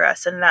occurrence for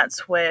us. And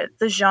that's what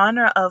the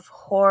genre of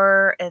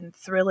horror and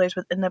thrillers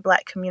within the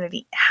Black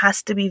community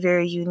has to be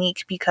very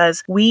unique,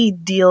 because we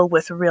deal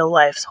with real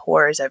life's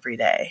horrors every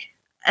day.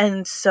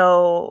 And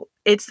so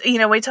it's,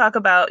 we talk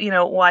about,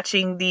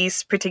 watching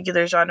these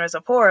particular genres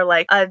of horror,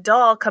 like a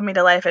doll coming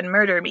to life and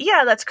murder me.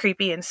 Yeah, that's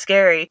creepy and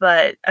scary.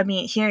 But I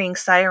mean, hearing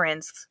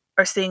sirens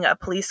or seeing a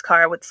police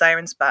car with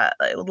sirens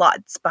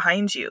lots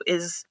behind you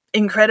is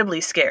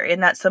incredibly scary.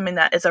 And that's something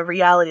that is a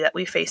reality that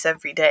we face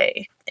every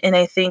day. And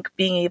I think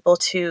being able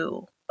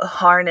to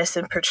harness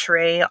and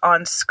portray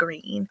on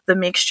screen the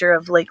mixture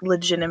of like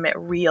legitimate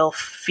real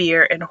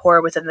fear and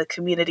horror within the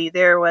community.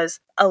 There was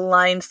a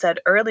line said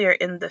earlier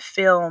in the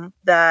film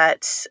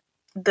that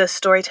the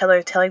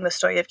storyteller telling the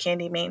story of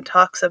Candyman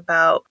talks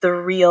about the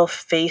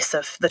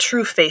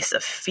true face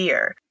of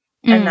fear.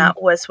 And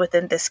that was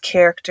within this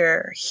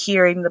character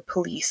hearing the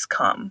police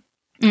come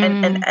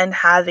and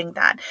having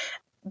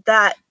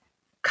that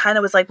kind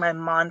of was like my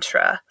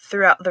mantra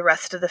throughout the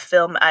rest of the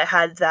film. I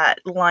had that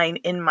line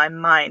in my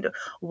mind,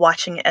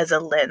 watching it as a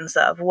lens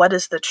of what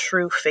is the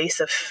true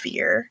face of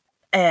fear.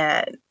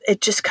 And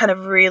it just kind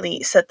of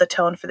really set the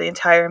tone for the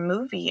entire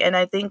movie. And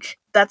I think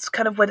that's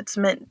kind of what it's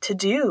meant to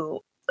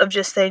do. of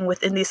just saying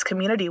within this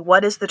community,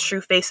 what is the true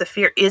face of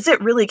fear? Is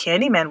it really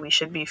Candyman we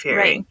should be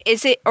fearing?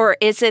 Right.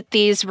 Is it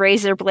these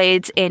razor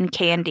blades in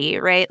candy,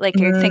 right? Like,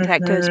 I think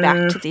that goes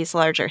back to these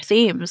larger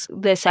themes.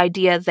 This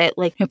idea that,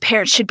 like,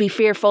 parents should be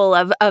fearful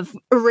of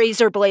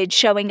razor blades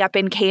showing up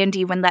in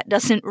candy when that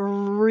doesn't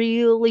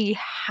really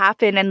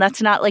happen. And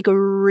that's not, like,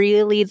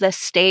 really the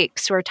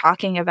stakes we're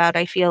talking about.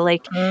 I feel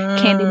like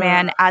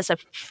Candyman as a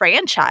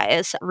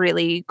franchise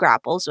really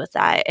grapples with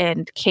that.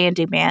 And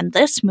Candyman,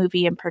 this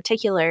movie in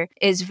particular,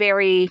 is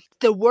very,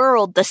 the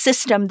world, the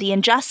system, the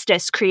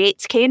injustice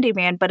creates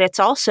Candyman, but it's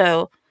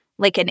also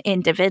like an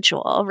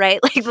individual,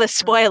 right? Like, the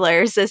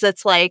spoilers is,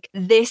 it's like,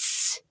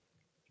 this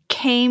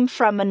came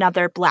from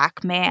another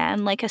Black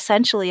man, like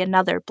essentially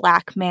another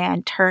Black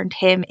man turned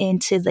him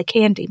into the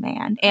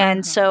Candyman.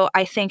 And so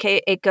I think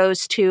it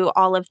goes to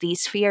all of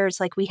these fears.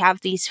 Like, we have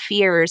these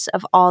fears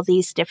of all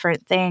these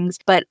different things,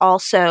 but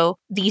also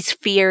these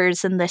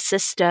fears in the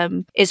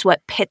system is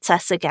what pits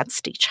us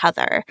against each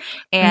other.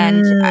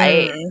 And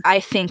I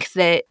think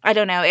that, I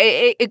don't know,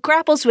 it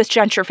grapples with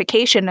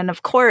gentrification. And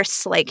of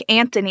course, like,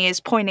 Anthony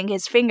is pointing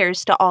his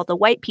fingers to all the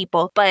white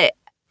people, but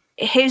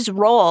his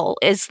role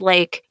is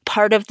like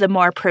part of the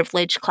more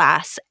privileged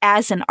class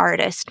as an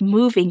artist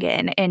moving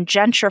in and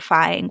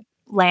gentrifying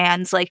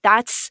lands. Like,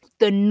 that's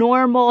the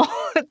normal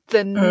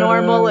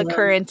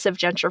occurrence of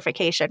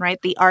gentrification, right?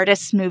 The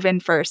artists move in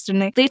first,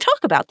 and they talk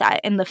about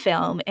that in the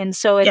film. And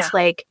so it's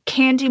like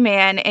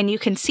Candyman, and you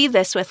can see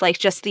this with, like,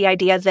 just the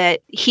idea that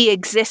he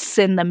exists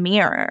in the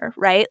mirror,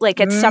 right? Like,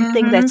 it's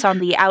something that's on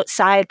the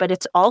outside, but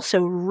it's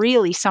also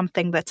really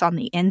something that's on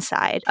the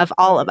inside of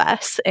all of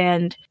us.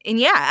 And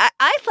yeah,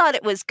 I thought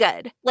it was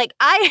good. Like,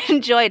 I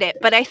enjoyed it,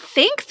 but I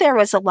think there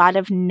was a lot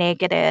of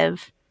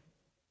negative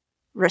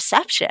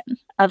reception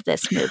of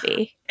this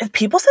movie.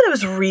 People said it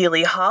was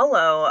really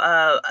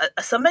hollow.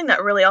 Something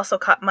that really also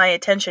caught my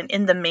attention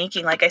in the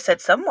making, like I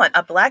said,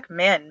 a Black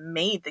man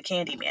made the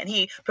Candyman.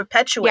 He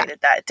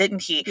perpetuated that,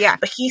 didn't he? Yeah.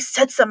 But he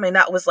said something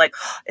that was like,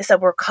 it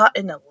said, we're caught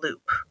in a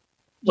loop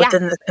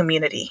within the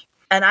community.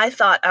 And I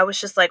thought, I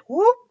was just like,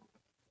 whoop.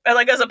 And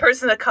like, as a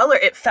person of color,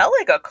 it felt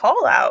like a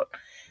call out.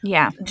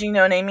 Yeah. Do you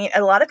know what I mean?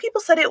 A lot of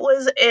people said it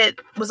was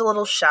a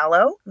little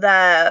shallow,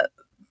 that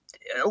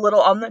a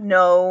little on the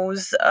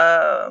nose,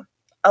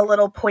 a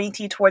little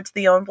pointy towards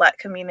the own Black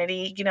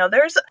community. You know,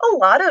 there's a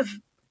lot of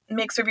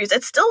mixed reviews.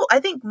 It's still, I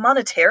think,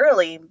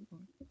 monetarily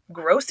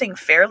grossing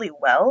fairly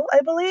well,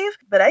 I believe.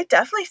 But I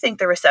definitely think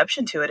the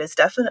reception to it is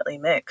definitely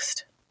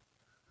mixed.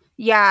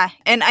 Yeah,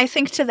 and I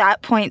think to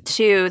that point,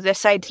 too,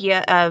 this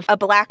idea of a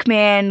Black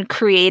man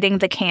creating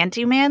the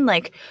Candyman,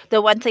 like,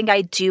 the one thing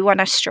I do want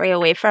to stray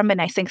away from,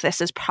 and I think this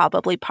is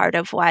probably part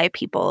of why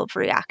people have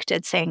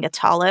reacted saying it's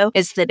hollow,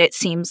 is that it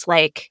seems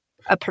like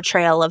a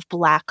portrayal of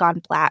Black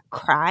on Black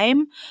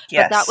crime.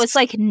 Yes. But that was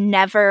like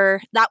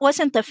that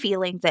wasn't the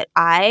feeling that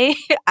I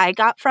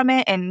got from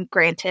it. And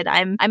granted,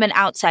 I'm an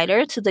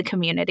outsider to the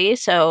community,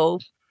 so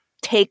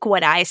take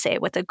what I say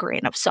with a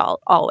grain of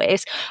salt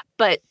always.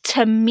 But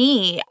to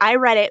me, I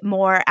read it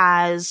more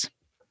as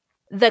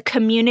the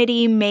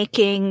community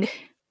making,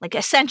 like,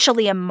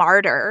 essentially a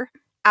martyr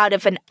out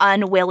of an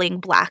unwilling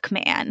Black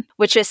man,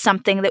 which is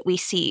something that we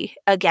see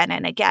again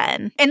and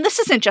again. And this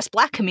isn't just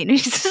Black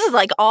communities. This is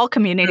like all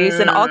communities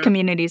and all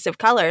communities of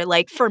color.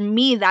 Like, for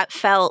me, that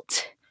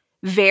felt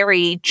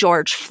very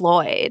George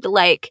Floyd.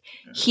 Like,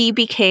 he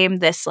became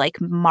this, like,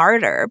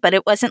 martyr, but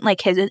it wasn't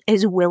like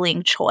his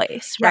willing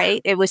choice,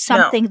 right? It was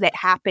something that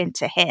happened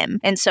to him.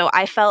 And so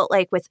I felt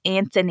like with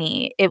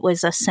Anthony, it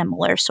was a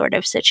similar sort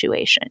of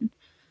situation.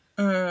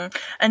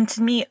 And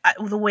to me,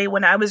 the way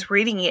when I was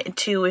reading it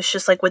too, it's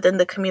just like within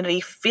the community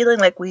feeling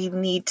like we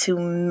need to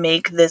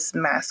make this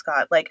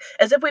mascot, like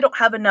as if we don't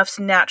have enough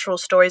natural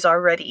stories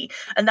already.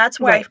 And that's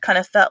where I kind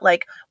of felt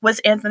like, was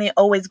Anthony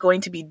always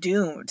going to be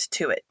doomed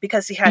to it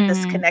because he had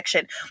this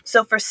connection?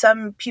 So for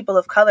some people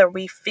of color,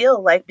 we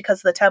feel like because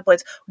of the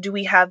tabloids, do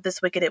we have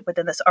this wicked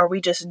within us? Are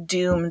we just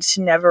doomed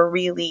to never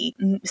really,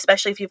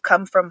 especially if you've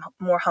come from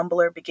more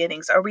humbler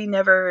beginnings, are we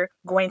never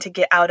going to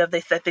get out of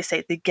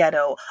the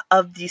ghetto,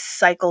 of these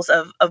cycles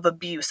of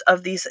abuse,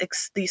 of these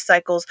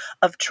cycles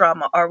of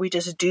trauma? Are we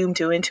just doomed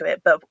into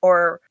it?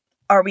 Or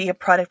are we a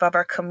product of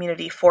our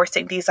community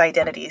forcing these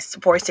identities,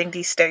 forcing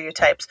these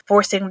stereotypes,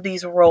 forcing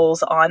these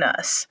roles on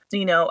us?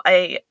 You know,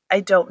 I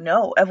don't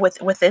know.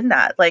 Within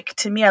that, like,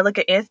 to me, I look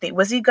at Anthony.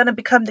 Was he going to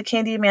become the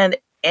Candyman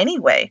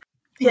anyway?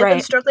 He had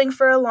been struggling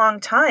for a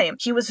long time.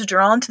 He was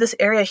drawn to this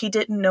area. He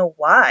didn't know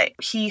why.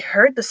 He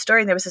heard the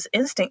story and there was this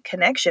instant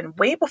connection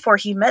way before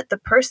he met the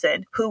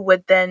person who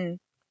would then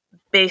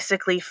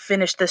basically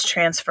finish this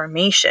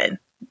transformation.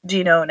 Do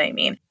you know what I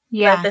mean?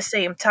 Yeah. But at the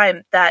same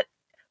time, that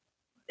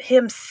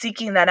him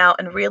seeking that out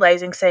and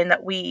realizing, saying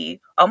that we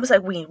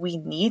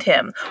need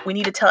him. We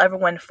need to tell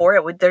everyone for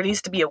it. There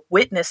needs to be a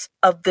witness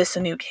of this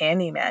new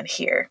Candyman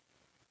here.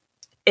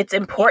 It's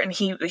important.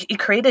 He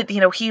created,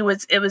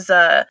 it was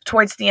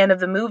towards the end of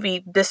the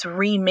movie, this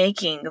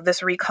remaking,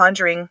 this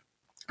reconjuring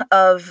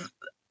of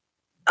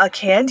a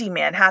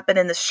Candyman happen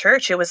in this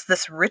church. It was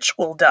this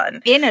ritual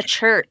done. In a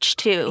church,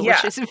 too, Yeah.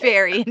 which is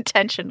very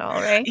intentional,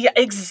 right? Yeah,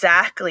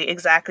 exactly.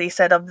 He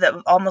said of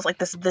the almost like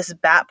this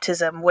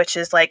baptism, which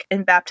is like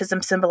in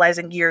baptism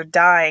symbolizing you're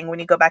dying when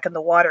you go back in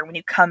the water. When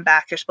you come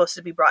back, you're supposed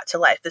to be brought to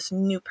life, this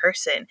new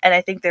person. And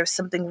I think there's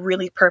something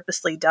really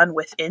purposely done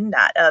within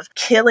that of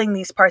killing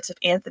these parts of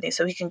Anthony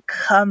so he can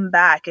come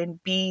back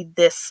and be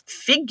this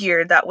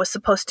figure that was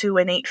supposed to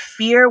innate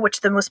fear,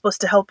 which then was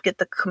supposed to help get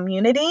the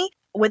community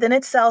within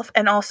itself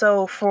and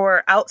also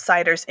for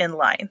outsiders in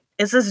line.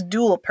 It's this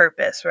dual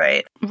purpose,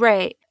 right?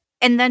 Right.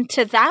 And then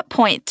to that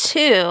point,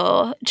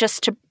 too,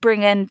 just to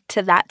bring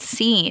into that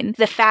scene,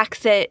 the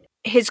fact that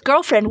his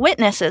girlfriend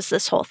witnesses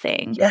this whole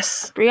thing.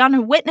 Yes.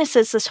 Brianna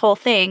witnesses this whole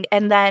thing,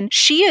 and then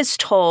she is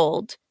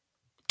told,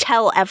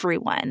 tell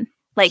everyone.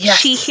 Like, Yes.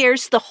 she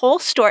hears the whole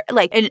story,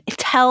 like, and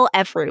tell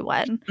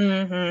everyone.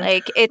 Mm-hmm.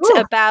 Like, it's Ooh.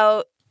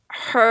 about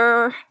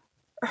her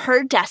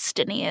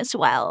destiny as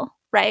well,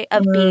 right?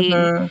 Of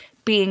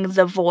being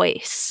the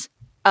voice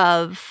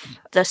of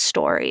the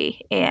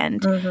story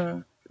and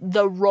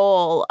the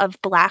role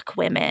of Black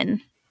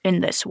women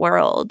in this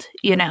world.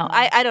 You know,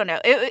 I don't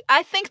know.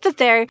 I think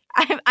that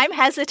I'm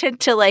hesitant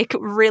to like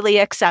really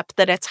accept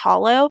that it's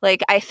hollow.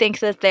 Like, I think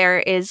that there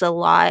is a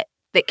lot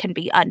that can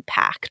be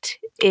unpacked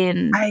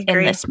in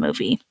this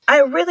movie. I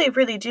really,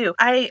 really do.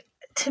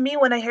 To me,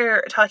 when I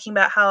hear talking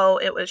about how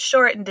it was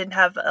short and didn't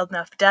have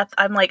enough depth,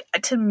 I'm like,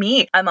 to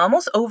me, I'm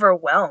almost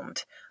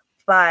overwhelmed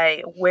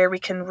by where we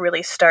can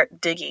really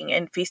start digging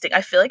and feasting.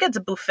 I feel like it's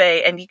a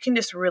buffet and you can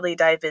just really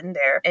dive in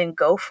there and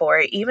go for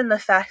it. Even the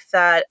fact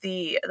that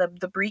the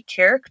Brie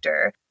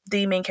character,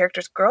 the main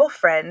character's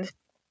girlfriend,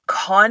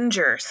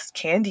 conjures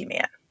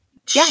Candyman.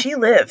 Yeah. She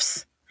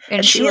lives.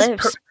 And she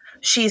lives.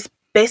 She's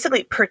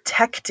basically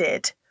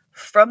protected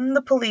from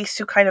the police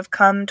who kind of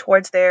come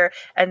towards there,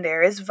 and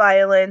there is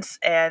violence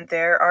and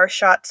there are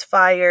shots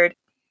fired.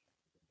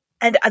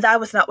 And that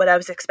was not what I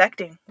was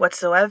expecting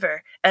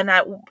whatsoever. And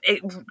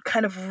it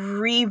kind of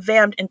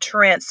revamped and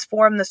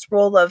transformed this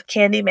role of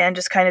Candyman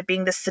just kind of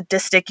being this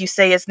sadistic, you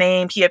say his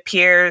name, he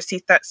appears,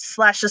 he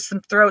slashes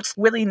some throats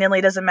willy-nilly,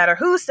 doesn't matter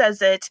who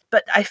says it.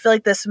 But I feel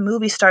like this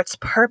movie starts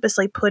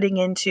purposely putting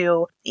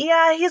into,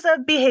 yeah, he's a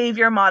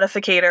behavior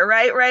modificator,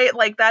 right?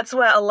 Like, that's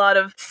what a lot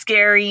of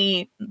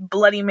scary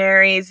Bloody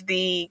Marys,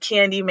 the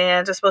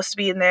Candymans are supposed to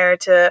be in there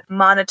to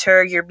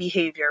monitor your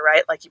behavior,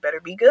 right? Like, you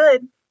better be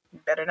good. You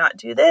better not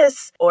do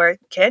this, or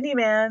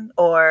Candyman,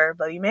 or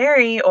Bloody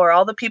Mary, or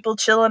all the people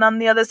chilling on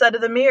the other side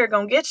of the mirror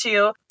gonna get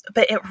you.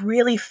 But it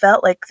really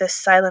felt like this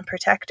silent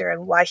protector,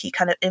 and why he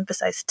kind of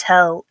emphasized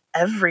tell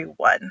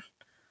everyone.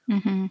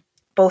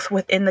 Both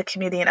within the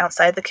community and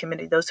outside the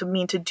community, those who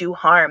mean to do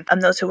harm,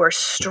 and those who are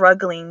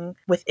struggling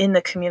within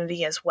the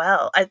community as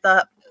well. I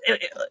thought,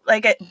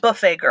 like a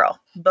buffet girl,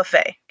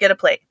 buffet, get a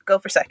plate, go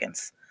for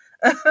seconds.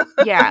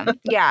 Yeah.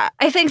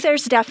 I think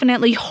there's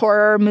definitely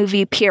horror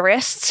movie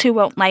purists who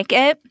won't like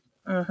it.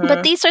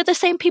 But these are the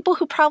same people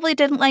who probably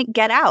didn't like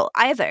Get Out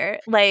either.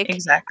 Like,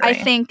 exactly. I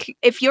think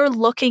if you're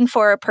looking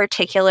for a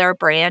particular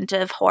brand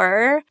of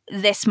horror,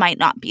 this might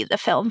not be the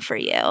film for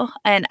you.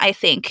 And I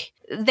think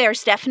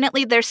there's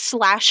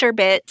slasher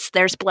bits,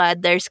 there's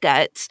blood, there's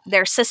guts,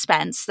 there's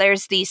suspense,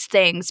 there's these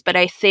things. But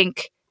I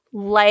think,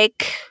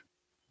 like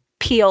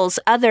Peele's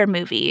other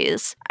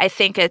movies, I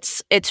think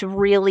it's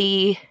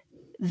really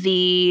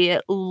the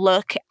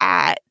look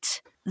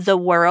at the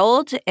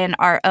world and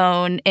our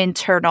own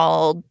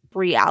internal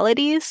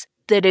realities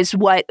that is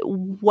what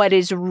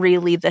is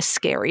really the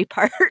scary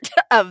part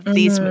of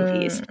these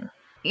movies.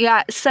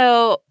 Yeah,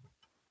 so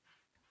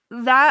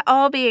that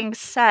all being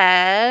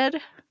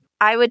said,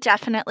 I would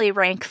definitely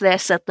rank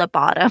this at the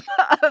bottom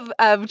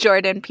of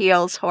Jordan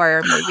Peele's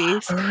horror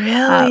movies.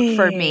 Really?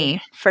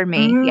 For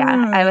me,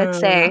 yeah. I would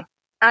say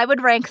I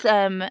would rank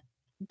them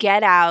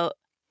Get Out,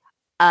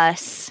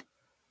 Us,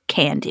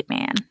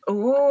 Candyman.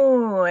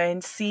 Ooh,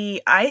 and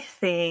see, I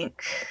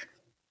think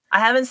I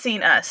haven't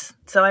seen Us,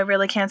 so I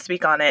really can't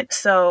speak on it.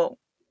 So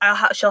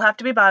she'll have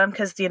to be bottom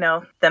because, you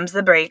know, them's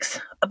the breaks.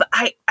 But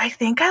I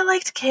think I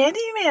liked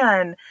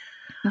Candyman.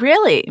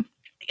 Really?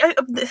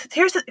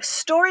 Here's the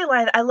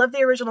storyline. I love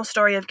the original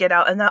story of Get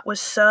Out, and that was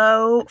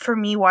so, for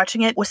me,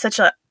 watching it was such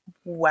a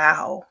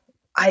wow.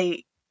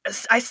 I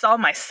saw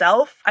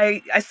myself.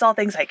 I saw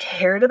things I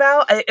cared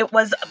about.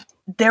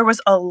 There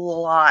was a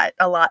lot.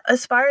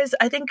 As far as,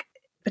 I think,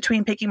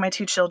 between picking my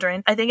two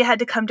children, I think it had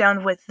to come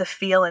down with the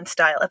feel and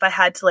style. If I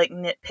had to, like,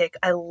 nitpick,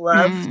 I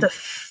love the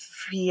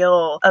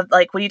feel of,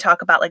 like, when you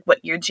talk about, like,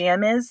 what your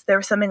jam is, there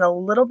was something a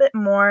little bit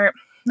more,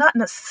 not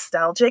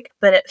nostalgic,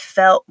 but it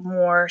felt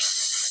more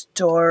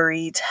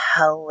storytelling.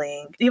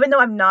 Even though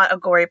I'm not a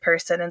gory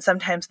person, and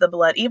sometimes the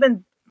blood,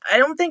 even, I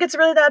don't think it's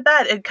really that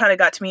bad. It kind of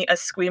got to me a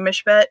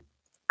squeamish bit.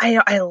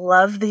 I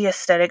love the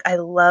aesthetic. I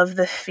love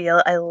the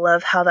feel. I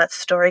love how that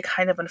story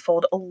kind of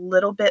unfolded a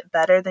little bit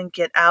better than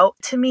Get Out.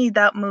 To me,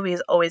 that movie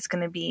is always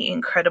going to be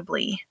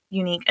incredibly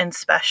unique and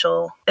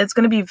special. It's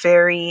going to be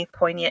very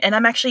poignant. And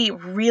I'm actually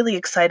really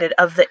excited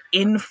of the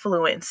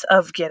influence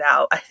of Get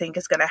Out I think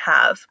is going to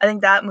have. I think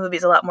that movie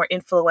is a lot more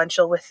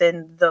influential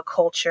within the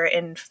culture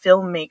and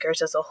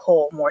filmmakers as a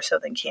whole, more so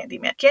than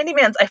Candyman.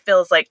 Candyman's, I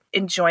feel, is like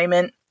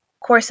enjoyment.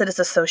 Of course, it is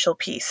a social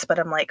piece, but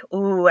I'm like,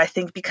 ooh, I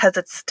think because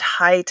it's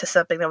tied to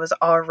something that was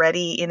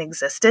already in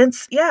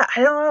existence. Yeah,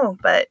 I don't know,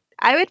 but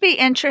I would be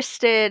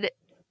interested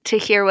to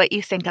hear what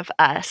you think of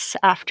Us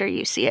after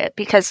you see it,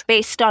 because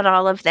based on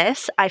all of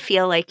this, I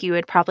feel like you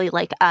would probably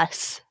like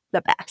Us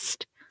the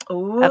best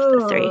ooh, of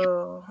the three.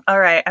 All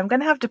right, I'm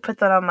gonna have to put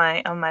that on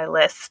my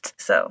list.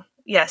 So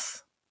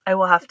yes, I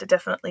will have to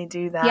definitely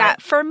do that. Yeah,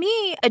 for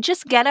me,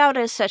 just Get Out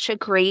is such a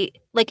great,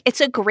 like,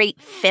 it's a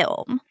great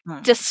film,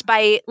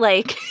 despite,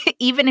 like,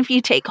 even if you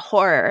take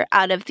horror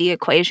out of the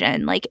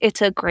equation, like,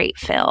 it's a great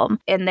film.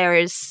 And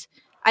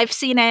I've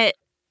seen it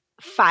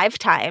 5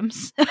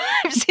 times.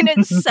 I've seen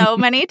it so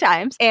many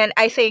times. And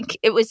I think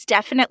it was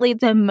definitely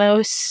the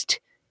most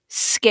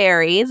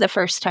scary the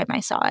first time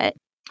I saw it.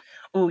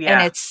 Oh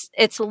yeah. And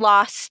it's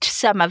lost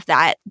some of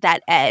that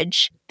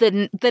edge.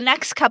 The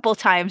next couple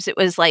times it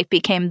was like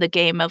became the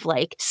game of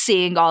like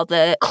seeing all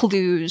the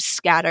clues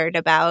scattered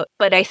about.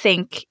 But I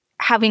think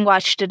having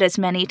watched it as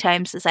many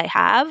times as I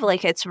have,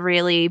 like it's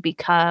really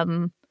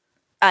become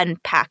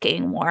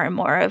unpacking more and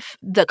more of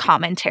the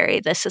commentary,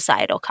 the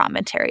societal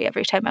commentary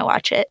every time I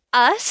watch it.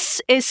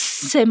 Us is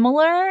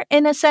similar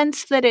in a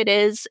sense that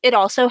it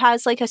also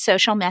has like a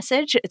social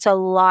message. It's a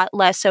lot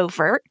less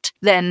overt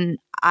than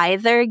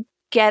either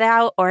Get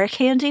Out or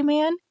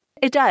Candyman.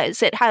 It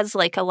does. It has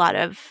like a lot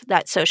of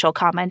that social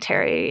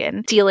commentary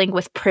and dealing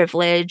with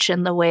privilege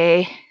and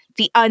the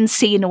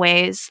unseen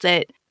ways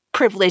that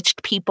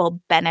privileged people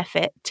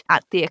benefit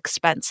at the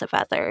expense of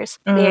others.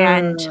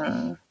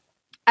 And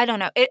I don't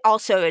know. It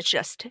also is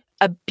just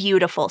a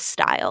beautiful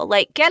style.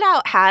 Like Get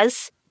Out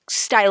has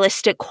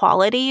stylistic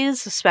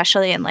qualities,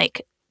 especially in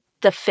like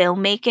the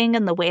filmmaking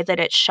and the way that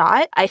it's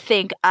shot. I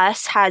think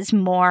Us has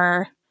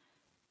more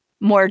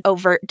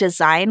overt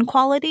design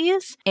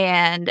qualities,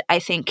 and I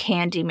think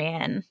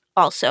Candyman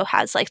also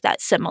has like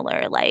that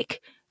similar like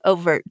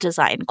overt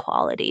design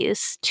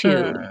qualities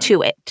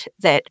to it,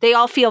 that they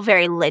all feel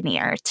very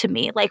linear to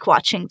me, like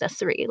watching the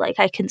three. Like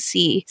I can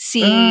see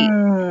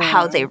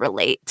how they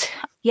relate.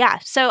 Yeah,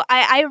 so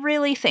I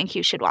really think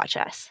you should watch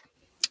Us.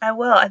 I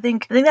will. I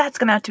think that's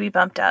gonna have to be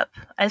bumped up.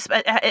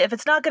 If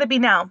it's not gonna be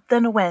now,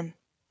 then when?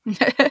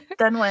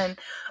 Then when?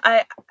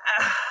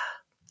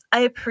 I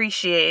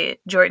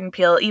appreciate Jordan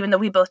Peele, even though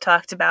we both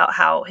talked about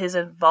how his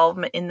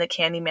involvement in the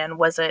Candyman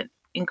wasn't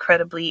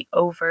incredibly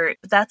overt.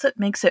 That's what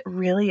makes it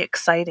really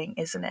exciting,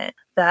 isn't it?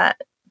 That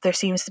there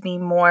seems to be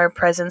more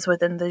presence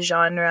within the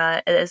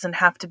genre. It doesn't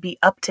have to be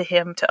up to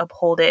him to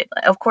uphold it.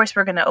 Of course,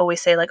 we're going to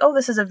always say like, oh,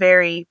 this is a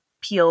very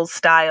Peele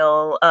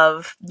style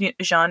of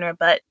genre,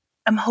 but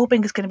I'm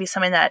hoping it's going to be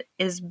something that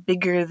is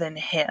bigger than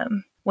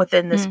him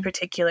within this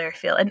particular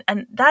field.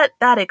 And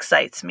that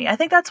excites me. I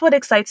think that's what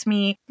excites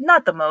me,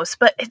 not the most,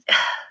 but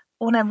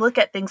when I look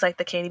at things like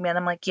the Candyman,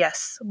 I'm like,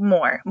 yes,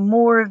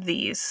 more of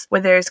these,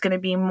 where there's going to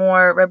be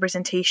more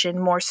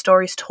representation, more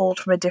stories told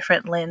from a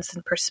different lens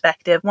and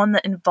perspective, one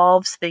that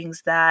involves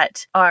things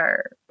that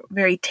are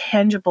very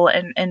tangible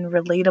and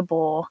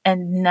relatable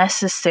and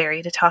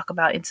necessary to talk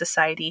about in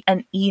society,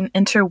 and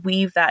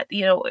interweave that,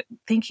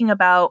 thinking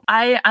about,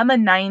 I'm a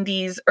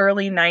 90s,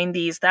 early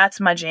 90s,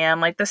 that's my jam,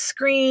 like the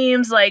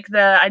screams, like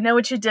the I Know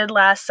What You Did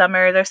Last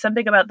Summer, there's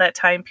something about that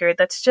time period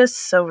that's just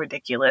so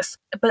ridiculous.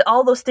 But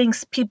all those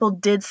things, people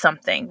did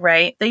something,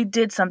 right? They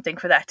did something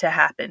for that to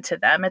happen to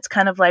them. It's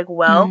kind of like,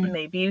 well,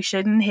 maybe you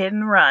shouldn't hit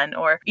and run,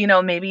 or,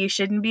 maybe you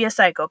shouldn't be a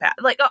psychopath.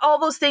 Like all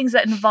those things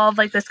that involve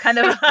like this kind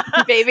of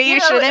maybe you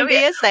shouldn't be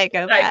a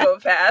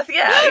psychopath.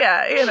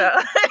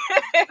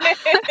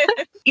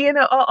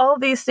 Yeah, all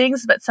these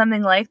things, but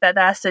something like that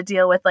has to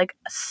deal with like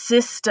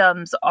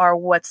systems are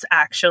what's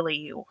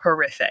actually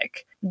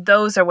horrific.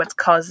 Those are what's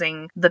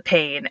causing the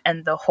pain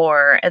and the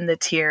horror and the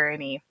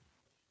tyranny.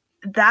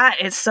 That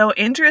is so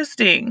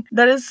interesting.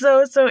 That is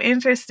so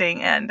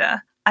interesting, and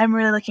I'm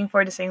really looking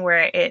forward to seeing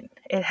where it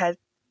had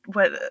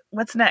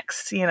what's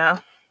next.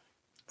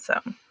 So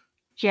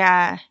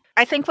yeah,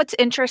 I think what's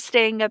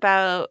interesting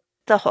about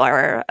the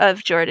horror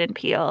of Jordan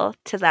Peele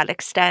to that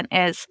extent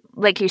is,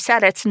 like you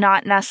said, it's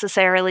not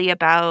necessarily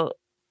about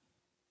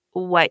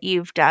what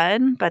you've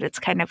done, but it's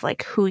kind of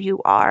like who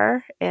you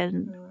are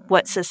and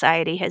what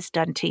society has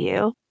done to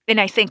you. And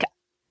I think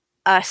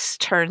Us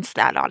turns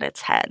that on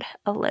its head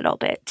a little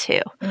bit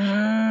too.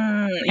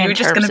 You're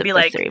just going to be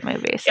like 3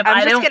 movies.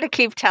 I'm just going to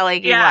keep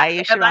telling you why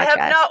you should watch Us. If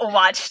I have not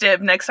watched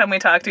it, next time we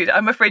talk to you,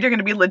 I'm afraid you're going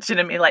to be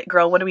legitimately like,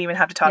 girl, what do we even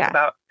have to talk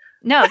about?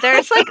 No,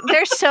 there's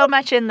so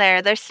much in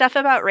there. There's stuff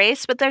about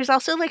race, but there's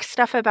also like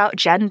stuff about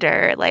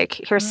gender.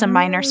 Like, here's some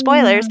minor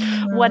spoilers.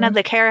 One of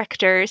the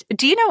characters.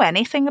 Do you know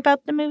anything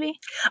about the movie?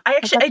 I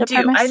do.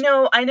 Premise?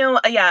 I know.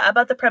 Yeah,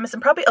 about the premise,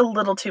 and probably a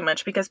little too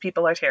much because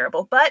people are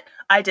terrible. But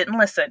I didn't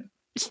listen.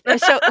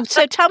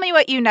 So tell me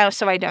what you know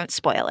so I don't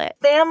spoil it.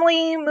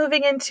 Family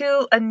moving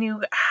into a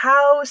new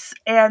house,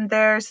 and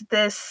there's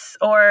this,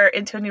 or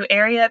into a new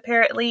area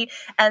apparently,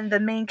 and the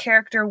main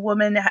character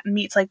woman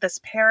meets like this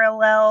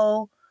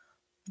parallel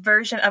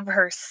version of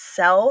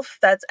herself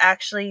that's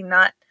actually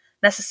not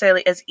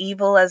necessarily as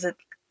evil as it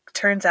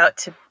turns out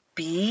to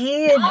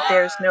be, and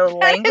there's no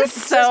language. It's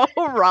so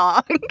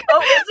wrong.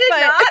 Oh, is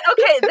it not?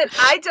 Okay, then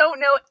I don't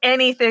know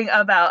anything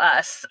about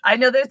Us. I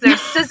know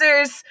there's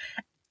Scissors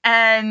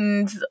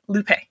and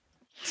Lupe.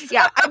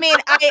 Yeah, I mean,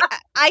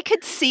 I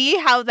could see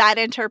how that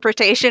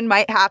interpretation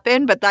might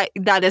happen, but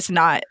that is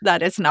not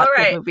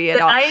the movie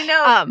at all. I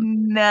know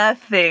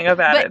nothing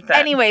about it. Then.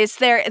 Anyways,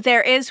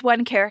 there is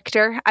one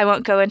character. I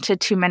won't go into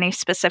too many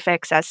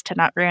specifics as to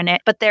not ruin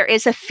it, but there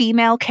is a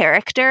female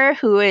character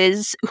who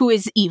is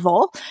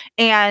evil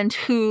and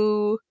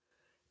who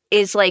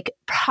is like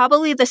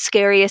probably the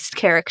scariest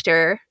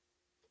character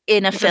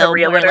in a film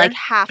where like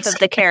half of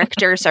the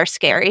characters are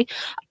scary,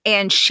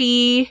 and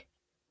she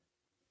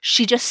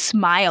just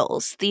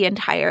smiles the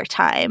entire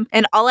time.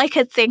 And all I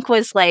could think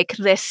was like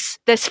this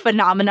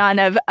phenomenon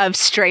of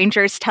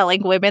strangers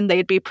telling women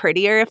they'd be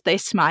prettier if they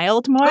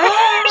smiled more.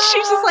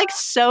 She's just like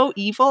so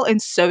evil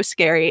and so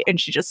scary, and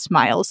she just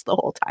smiles the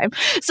whole time.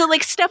 So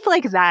like stuff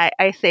like that,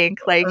 I think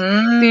like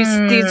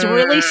these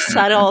really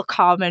subtle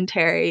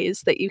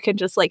commentaries that you can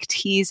just like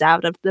tease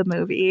out of the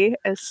movie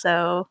is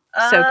so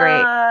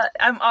great.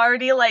 I'm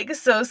already like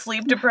so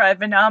sleep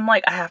deprived, and now I'm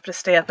like, I have to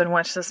stay up and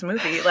watch this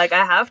movie. Like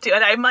I have to,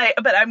 and I might,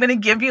 but I'm gonna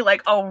give you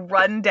like a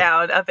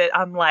rundown of it.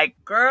 I'm like,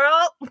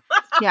 girl.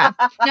 Yeah.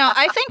 No,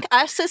 I think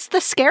Us is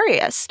the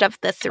scariest of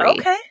the three.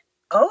 Okay.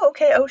 Oh,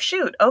 okay. Oh,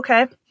 shoot.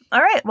 Okay.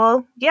 All right.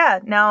 Well, yeah.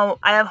 Now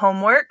I have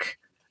homework.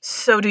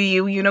 So do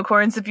you,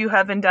 unicorns, if you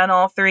haven't done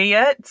all three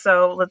yet.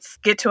 So let's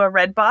get to a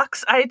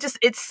Redbox.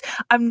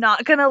 I'm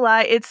not going to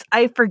lie.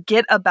 I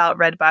forget about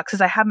Redbox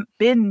because I haven't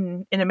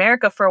been in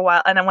America for a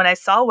while. And when I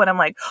saw one, I'm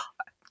like,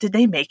 did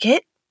they make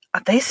it?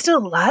 Are they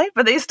still alive?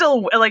 Are they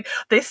still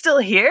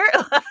here?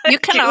 You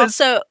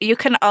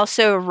can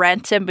also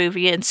rent a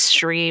movie and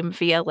stream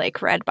via like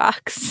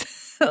Redbox.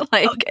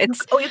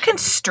 You can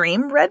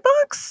stream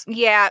Redbox?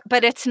 Yeah,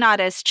 but it's not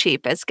as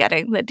cheap as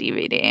getting the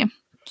DVD.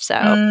 So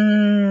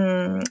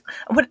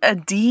what a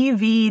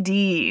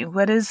DVD?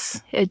 What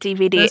is a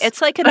DVD?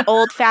 It's like an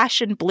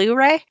old-fashioned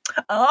Blu-ray.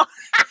 Oh.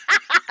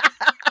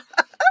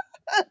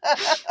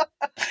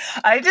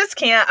 I just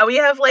can't. We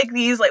have like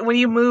these, like when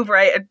you move,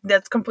 right?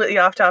 That's completely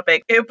off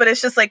topic. But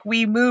it's just like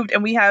we moved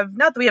and we have,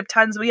 not that we have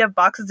tons, we have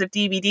boxes of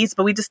DVDs,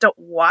 but we just don't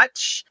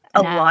watch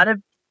a lot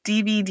of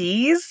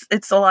DVDs.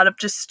 It's a lot of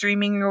just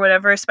streaming or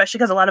whatever, especially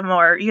because a lot of them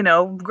are,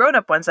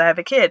 grown-up ones. I have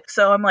a kid.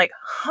 So I'm like,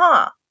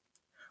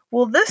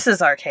 well, this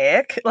is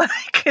archaic.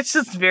 Like, it's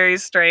just very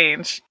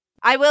strange.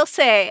 I will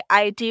say,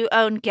 I do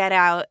own Get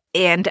Out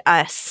and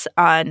Us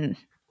on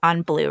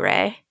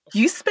Blu-ray.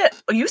 You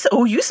spent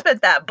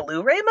that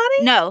Blu-ray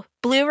money? No,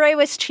 Blu-ray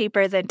was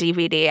cheaper than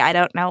DVD. I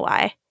don't know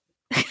why.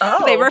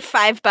 Oh. They were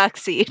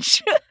 $5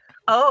 each.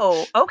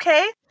 Oh,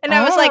 okay. And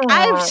I was like,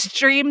 I've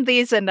streamed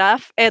these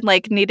enough and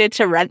like needed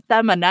to rent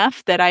them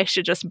enough that I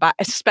should just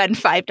spend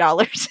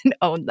 $5 and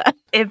own them.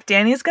 If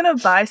Danny's gonna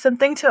buy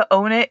something to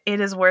own it, it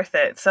is worth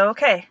it. So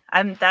okay,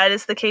 that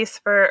is the case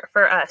for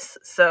us.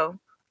 So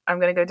I'm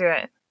gonna go do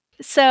it.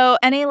 So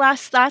any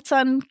last thoughts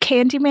on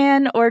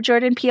Candyman or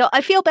Jordan Peele?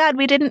 I feel bad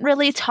we didn't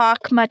really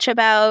talk much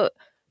about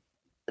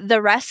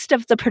the rest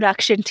of the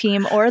production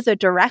team or the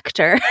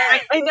director.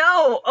 I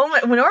know. Oh my!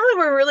 Normally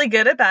we're really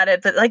good about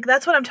it, but like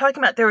that's what I'm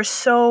talking about. There was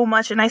so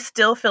much, and I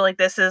still feel like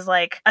this is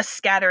like a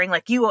scattering.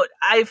 Like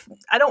I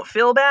don't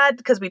feel bad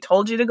because we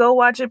told you to go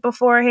watch it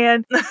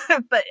beforehand,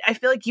 but I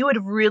feel like you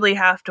would really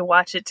have to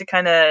watch it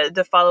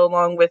to follow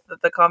along with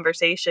the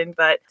conversation.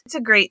 But it's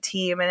a great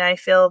team, and I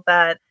feel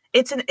that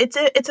it's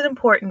an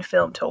important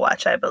film to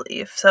watch, I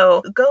believe.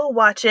 So go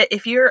watch it.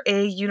 If you're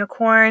a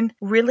unicorn,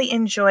 really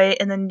enjoy it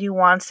and the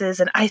nuances.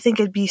 And I think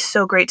it'd be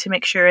so great to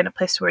make sure in a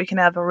place where you can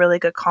have a really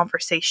good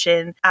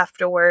conversation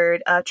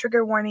afterward.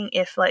 Trigger warning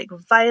if like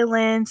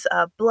violence,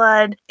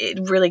 blood,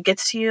 it really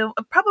gets to you.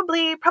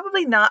 Probably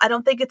not. I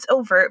don't think it's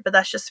overt, but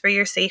that's just for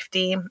your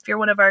safety. If you're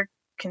one of our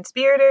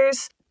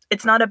conspirators,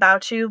 it's not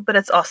about you, but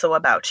it's also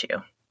about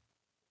you.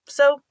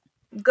 So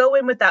go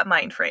in with that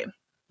mind frame.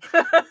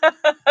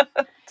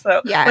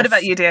 So, yes. What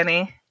about you,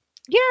 Danny?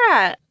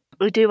 Yeah,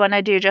 we do want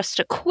to do just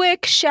a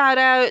quick shout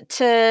out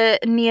to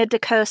Nia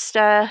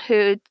DaCosta,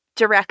 who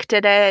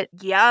directed it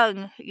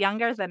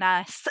younger than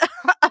us.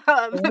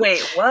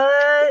 Wait,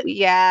 what?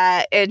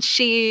 Yeah, and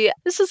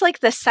this is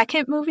like the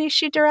second movie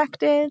she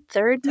directed,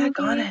 third movie.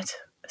 On it.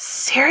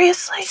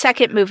 Seriously?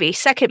 Second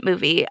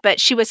movie.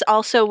 But she was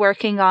also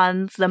working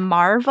on The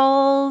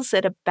Marvels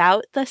at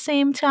about the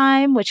same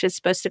time, which is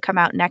supposed to come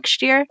out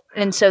next year.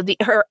 And so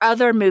her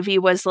other movie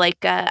was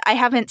like, I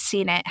haven't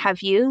seen it.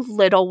 Have you?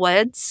 Little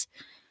Woods?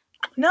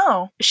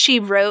 No. She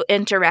wrote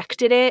and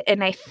directed it,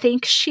 and I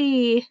think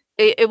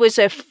it was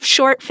a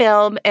short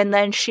film, and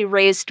then she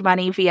raised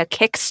money via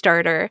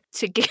Kickstarter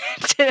to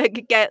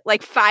get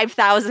like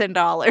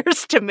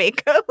 $5,000 to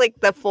make like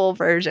the full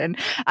version.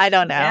 I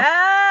don't know.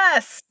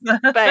 Yes.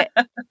 But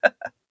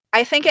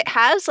I think it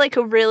has like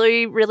a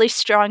really, really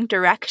strong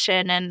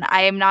direction, and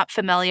I am not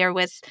familiar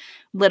with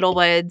Little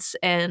Woods,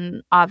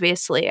 and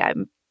obviously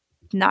I'm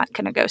not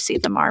going to go see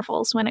The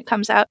Marvels when it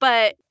comes out,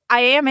 but I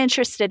am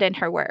interested in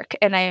her work,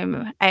 and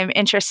I'm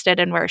interested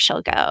in where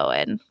she'll go.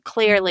 And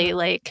clearly,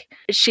 like,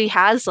 she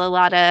has a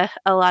lot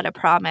of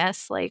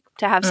promise, like,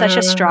 to have such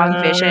a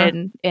strong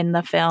vision in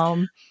the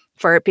film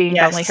for it being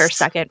only her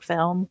second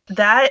film.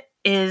 That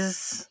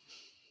is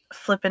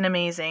flippin'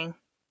 amazing.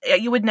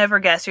 You would never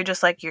guess. You're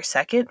just like, your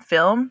second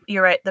film?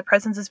 You're right. The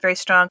presence is very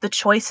strong. The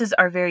choices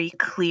are very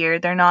clear.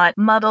 They're not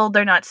muddled.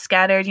 They're not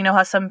scattered. You know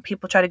how some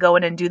people try to go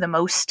in and do the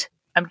most?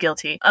 I'm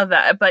guilty of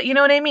that. But you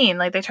know what I mean?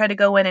 Like, they try to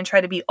go in and try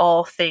to be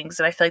all things.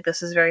 And I feel like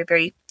this is very,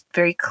 very,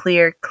 very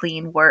clear,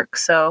 clean work.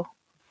 So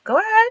go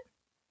ahead.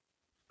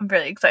 I'm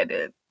really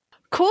excited.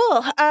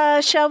 Cool.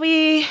 Shall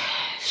we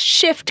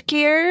shift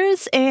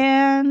gears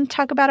and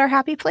talk about our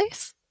happy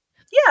place?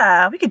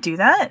 Yeah, we could do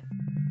that.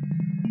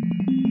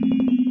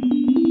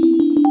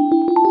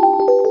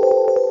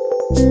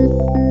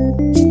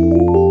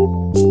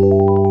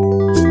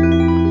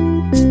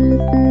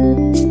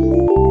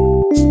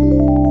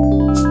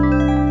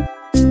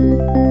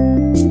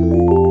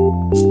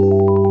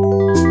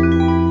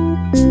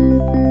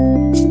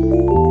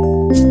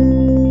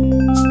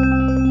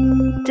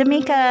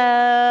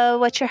 Damika,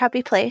 what's your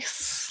happy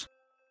place?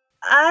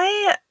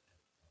 I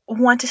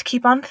want to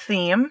keep on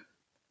theme,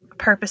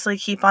 purposely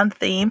keep on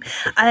theme,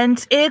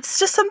 and it's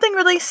just something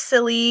really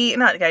silly,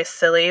 not guys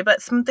silly,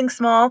 but something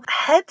small.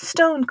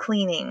 Headstone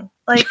cleaning.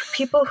 Like,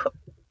 people who,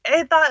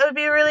 I thought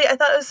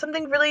it was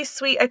something really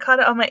sweet. I caught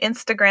it on my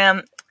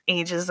Instagram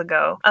ages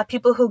ago.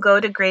 People who go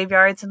to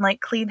graveyards and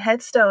like clean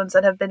headstones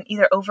that have been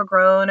either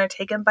overgrown or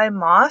taken by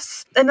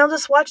moss, and I'll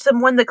just watch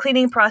them. One, the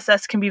cleaning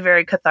process can be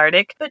very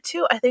cathartic, but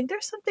two, I think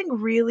there's something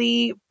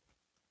really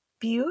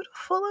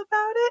beautiful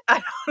about it. I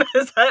don't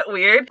know, is that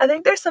weird? I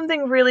think there's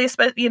something really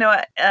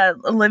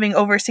living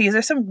overseas,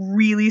 there's some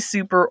really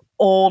super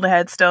old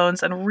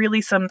headstones and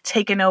really some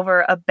taken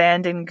over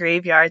abandoned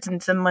graveyards,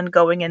 and someone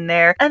going in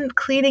there and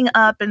cleaning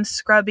up and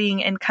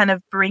scrubbing and kind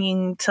of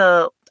bringing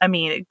to,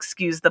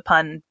 excuse the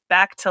pun,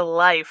 back to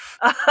life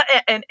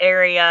an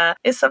area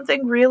is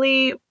something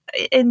really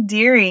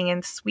endearing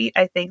and sweet.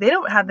 I think they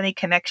don't have any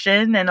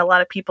connection, and a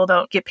lot of people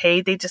don't get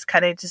paid. They just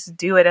kind of just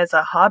do it as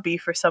a hobby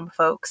for some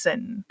folks,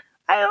 and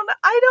I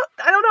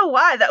don't know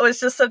why. That was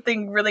just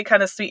something really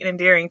kind of sweet and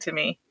endearing to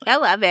me. I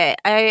love it.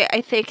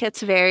 I think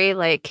it's very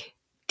like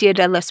Dia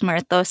de los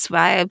Muertos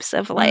vibes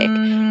of like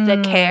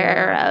the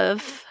care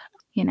of,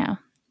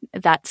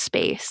 that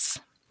space.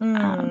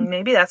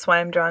 Maybe that's why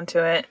I'm drawn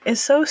to it.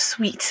 It's so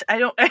sweet.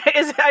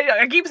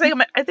 I keep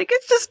saying, I think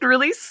it's just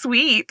really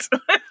sweet.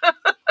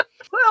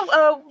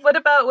 Well, what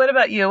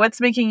about you? What's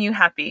making you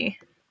happy?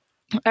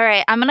 All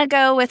right, I'm going to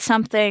go with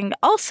something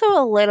also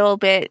a little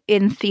bit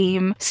in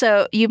theme.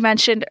 So you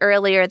mentioned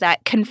earlier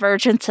that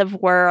convergence of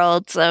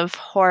worlds of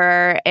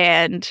horror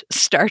and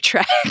Star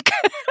Trek.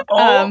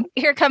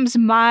 Here comes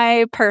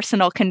my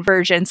personal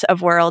convergence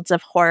of worlds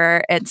of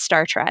horror and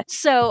Star Trek.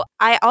 So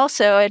I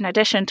also, in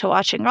addition to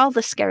watching all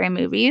the scary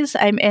movies,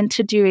 I'm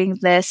into doing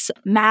this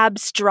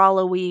Mab's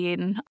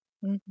Drawloween.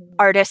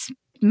 Artist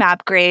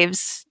Mab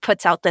Graves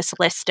puts out this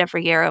list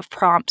every year of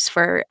prompts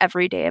for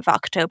every day of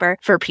October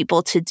for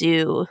people to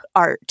do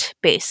art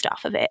based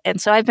off of it. And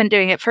so I've been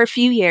doing it for a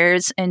few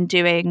years and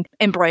doing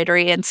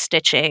embroidery and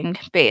stitching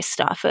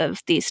based off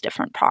of these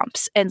different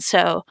prompts. And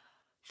so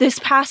this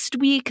past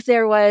week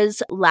there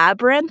was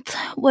Labyrinth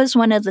was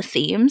one of the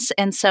themes.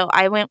 And so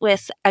I went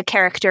with a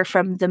character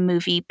from the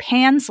movie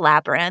Pan's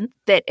Labyrinth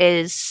that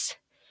is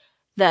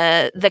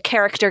the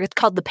character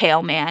called the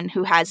Pale Man,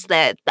 who has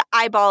the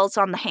eyeballs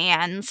on the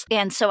hands.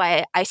 And so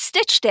I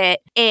stitched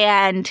it,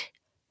 and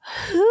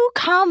who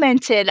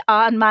commented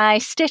on my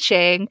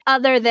stitching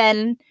other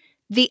than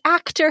the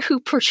actor who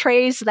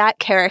portrays that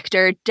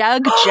character,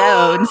 Doug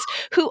Jones,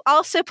 who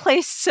also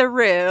plays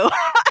Saru on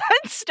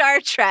Star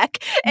Trek.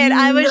 And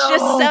I was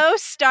just so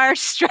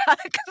starstruck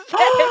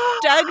that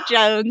Doug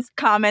Jones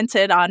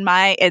commented on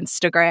my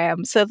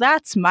Instagram. So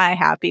that's my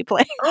happy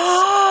place.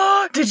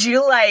 Did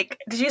you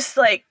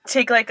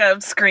take like a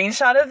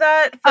screenshot of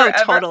that? Forever?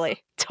 Oh,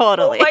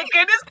 totally. Oh my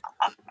goodness.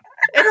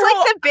 It's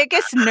like the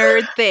biggest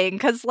nerd thing,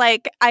 because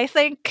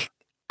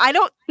I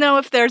don't know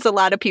if there's a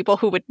lot of people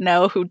who would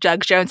know who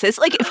Doug Jones is.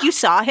 Like, if you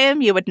saw him,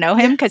 you would know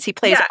him because he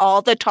plays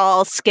all the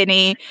tall,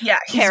 skinny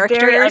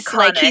characters. Iconic,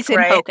 like, he's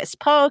in Hocus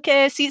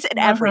Pocus. He's in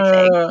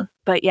everything.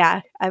 But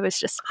yeah, I was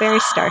just very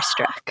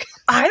starstruck.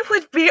 I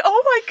would be.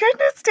 Oh my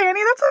goodness,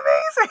 Danny, that's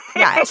amazing.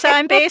 Yeah, so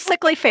I'm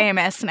basically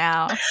famous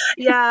now.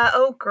 Yeah.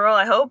 Oh, girl,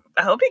 I hope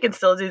you can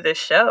still do this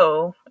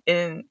show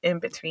in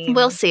between.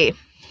 We'll see.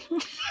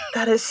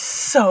 That is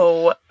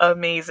so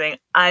amazing.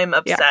 I'm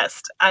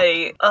obsessed.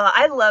 Yeah.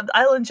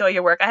 I'll enjoy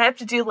your work. I have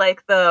to do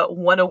like the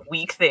one a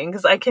week thing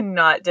because I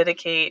cannot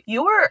dedicate.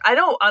 I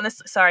don't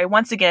honestly, sorry,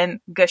 once again,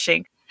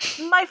 gushing.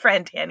 My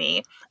friend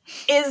Danny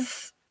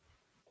is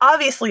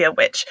obviously a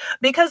witch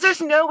because there's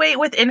no way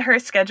within her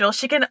schedule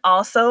she can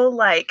also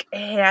like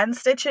hand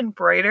stitch and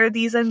embroider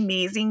these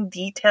amazing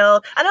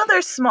detailed. I know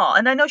they're small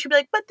and I know she'd be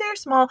like, but they're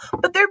small,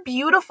 but they're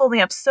beautiful. They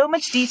have so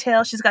much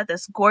detail. She's got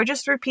this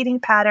gorgeous repeating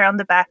pattern on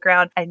the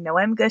background. I know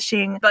I'm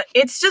gushing, but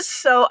it's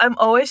just so, I'm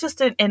always just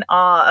in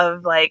awe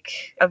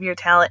of your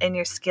talent and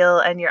your skill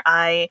and your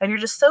eye, and you're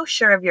just so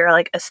sure of your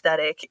like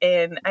aesthetic,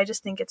 and I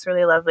just think it's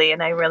really lovely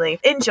and I really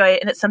enjoy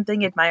it, and it's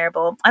something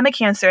admirable. I'm a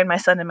Cancer and my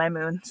sun and my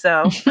moon,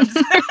 so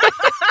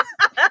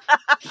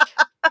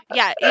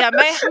yeah.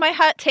 My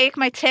hot take,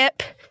 my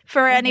tip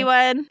for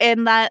anyone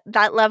in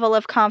that level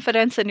of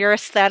confidence in your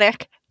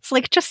aesthetic, it's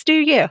like, just do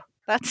you.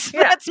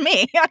 That's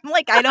me. I'm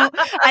like, I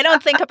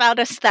don't think about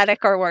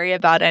aesthetic or worry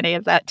about any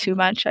of that too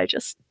much. I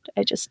just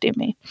do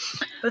me.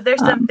 But there's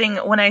something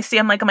when I see,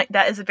 I'm like,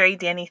 that is a very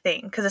Danny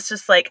thing, because it's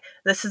just like,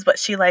 this is what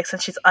she likes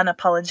and she's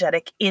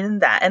unapologetic in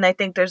that. And I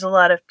think there's a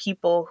lot of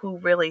people who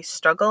really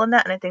struggle in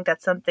that. And I think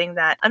that's something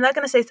that, I'm not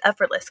going to say it's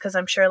effortless, because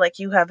I'm sure like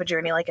you have a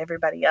journey like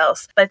everybody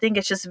else, but I think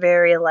it's just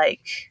very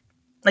like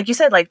you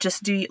said, like,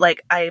 just do,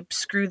 like, I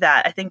screw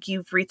that. I think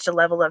you've reached a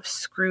level of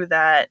screw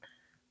that.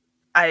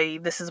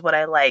 This is what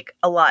I like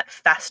a lot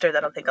faster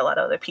than I think a lot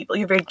of other people.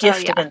 You're very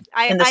gifted in the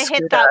I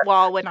hit that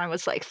wall when I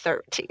was like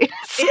 13.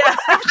 So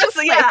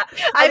yeah.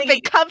 I've been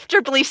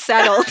comfortably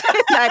settled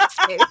in that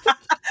space.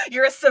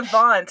 You're a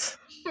savant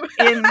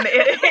in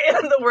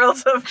the world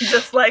of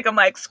just like, I'm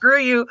like, screw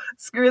you,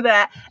 screw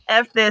that,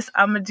 F this,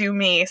 I'm gonna do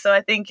me. So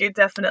I think you're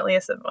definitely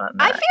a savant.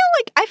 I feel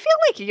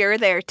like you're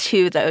there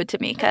too, though,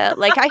 Tamika.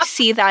 Like, I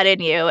see that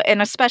in you,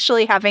 and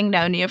especially having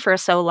known you for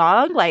so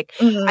long, like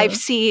I've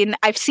seen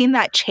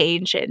that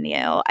change in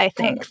you. I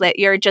think that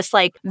you're just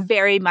like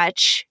very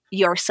much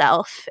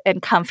yourself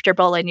and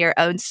comfortable in your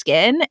own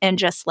skin, and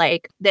just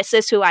like, this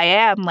is who I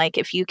am. Like,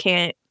 if you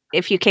can't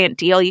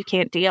deal, you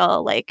can't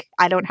deal. Like,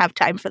 I don't have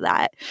time for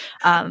that.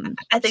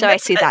 I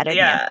see that in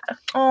you.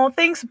 Oh,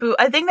 thanks, Boo.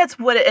 I think that's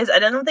what it is. I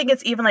don't think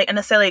it's even like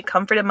necessarily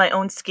comfort in my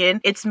own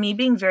skin. It's me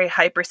being very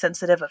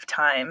hypersensitive of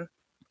time.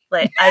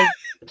 Like,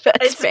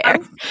 that's fair.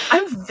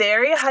 I'm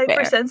very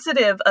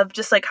hypersensitive of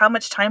just like how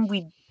much time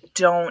we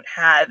don't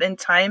have, and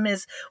time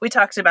is, we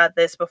talked about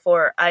this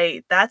before,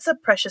 that's a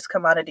precious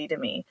commodity to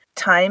me.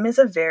 Time is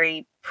a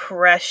very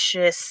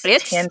precious,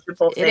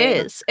 tangible thing.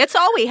 It is. It's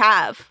all we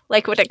have.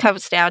 Like, when it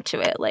comes down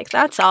to it, like,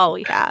 that's all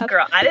we have.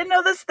 Girl, I didn't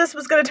know this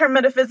was going to turn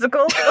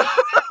metaphysical.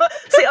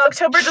 See,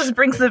 October just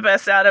brings the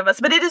best out of us,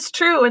 but it is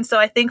true. And so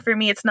I think for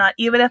me, it's not,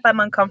 even if I'm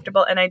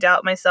uncomfortable and I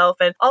doubt myself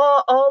and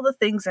all the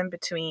things in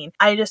between,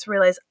 I just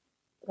realize,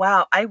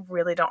 wow, I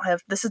really don't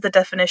have, this is the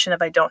definition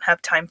of I don't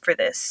have time for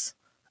this.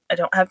 I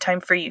don't have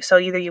time for you. So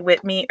either you're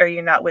with me or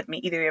you're not with me.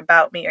 Either you're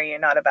about me or you're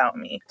not about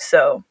me.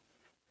 So,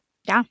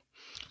 yeah.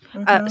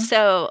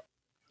 So,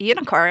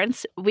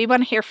 unicorns, we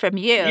want to hear from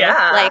you.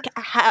 Yeah. Like,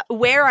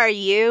 where are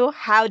you?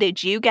 How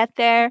did you get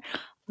there?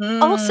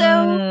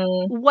 Also,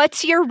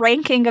 what's your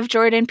ranking of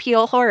Jordan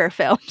Peele horror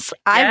films?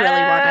 I really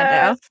want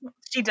to know.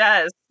 She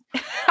does.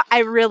 I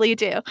really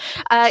do.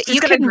 She's you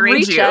can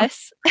reach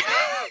us.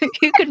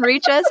 You can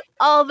reach us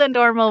all the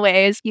normal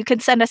ways. You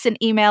can send us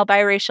an email,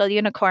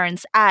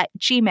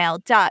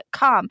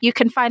 biracialunicorns@gmail.com. You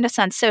can find us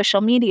on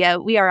social media.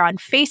 We are on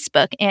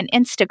Facebook and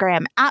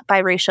Instagram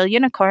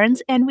 @biracialunicorns,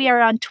 and we are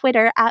on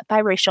Twitter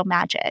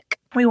 @biracialmagic.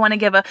 We want to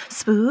give a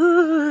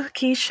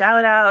spooky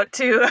shout out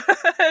to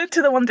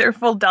the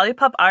wonderful Dolly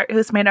Pop Art,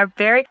 who's made our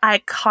very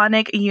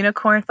iconic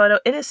unicorn photo.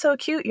 It is so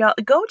cute, y'all.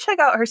 Go check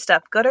out her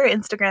stuff. Go to her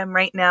Instagram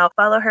right now.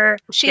 Follow her.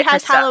 She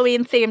has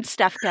Halloween themed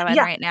stuff going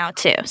right now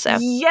too. So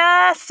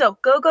yes, so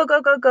go,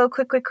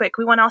 quick.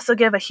 We want to also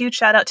give a huge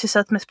shout out to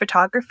Smith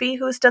Photography,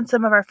 who has done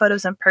some of our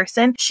photos in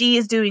person. She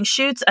is doing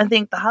shoots. I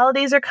think the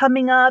holidays are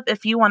coming up.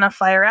 If you want to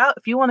fly her out,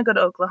 if you want to go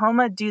to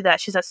Oklahoma, do that.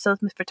 She's at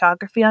Smith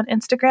Photography on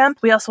Instagram.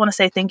 We also want to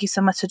say thank you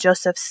so much to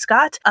Joseph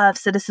Scott of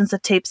Citizens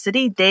of Tape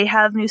City. They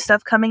have new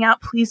stuff coming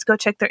out. Please go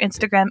check their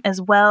Instagram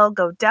as well.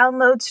 Go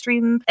download,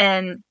 stream,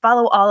 and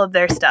follow all of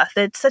their stuff.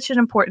 It's such an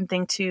important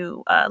thing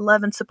to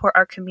love and support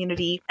our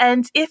community.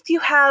 And if you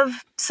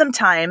have some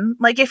time,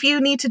 like if you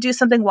need to do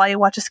something while you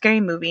watch a scary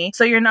movie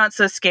so you're not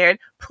so scared,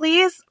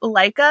 please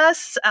like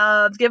us,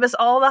 give us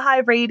all the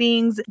high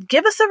ratings,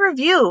 give us a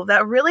review.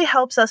 That really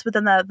helps us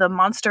within the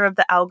monster of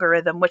the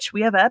algorithm, which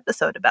we have an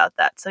episode about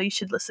that. So you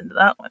should listen to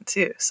that one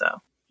too.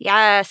 So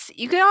yes,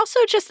 you can also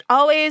just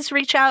always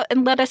reach out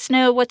and let us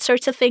know what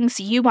sorts of things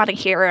you want to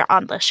hear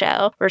on the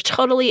show. We're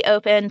totally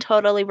open,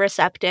 totally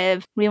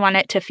receptive. We want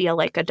it to feel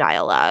like a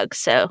dialogue,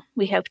 so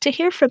we hope to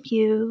hear from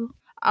you.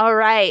 All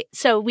right,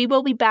 so we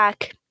will be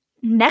back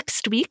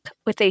next week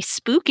with a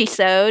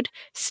spooky-sode.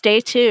 Stay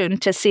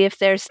tuned to see if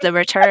there's the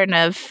return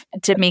of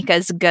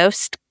D'Amica's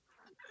ghost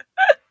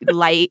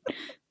light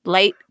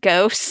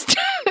ghost.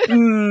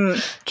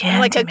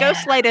 Like a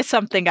ghost light is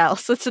something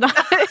else. It's not.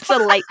 It's a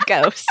light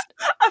ghost.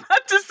 I'm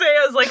about to say,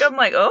 I'm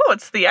like, oh,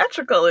 it's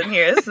theatrical in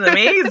here. This is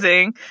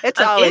amazing. It's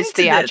always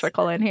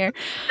theatrical in here.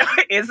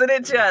 Isn't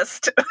it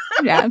just?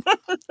 Yeah.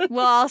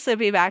 We'll also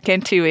be back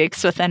in 2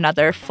 weeks with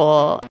another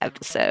full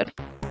episode.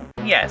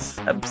 Yes,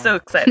 I'm so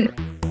excited.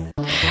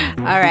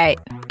 All right.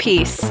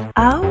 Peace.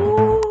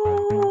 Oh.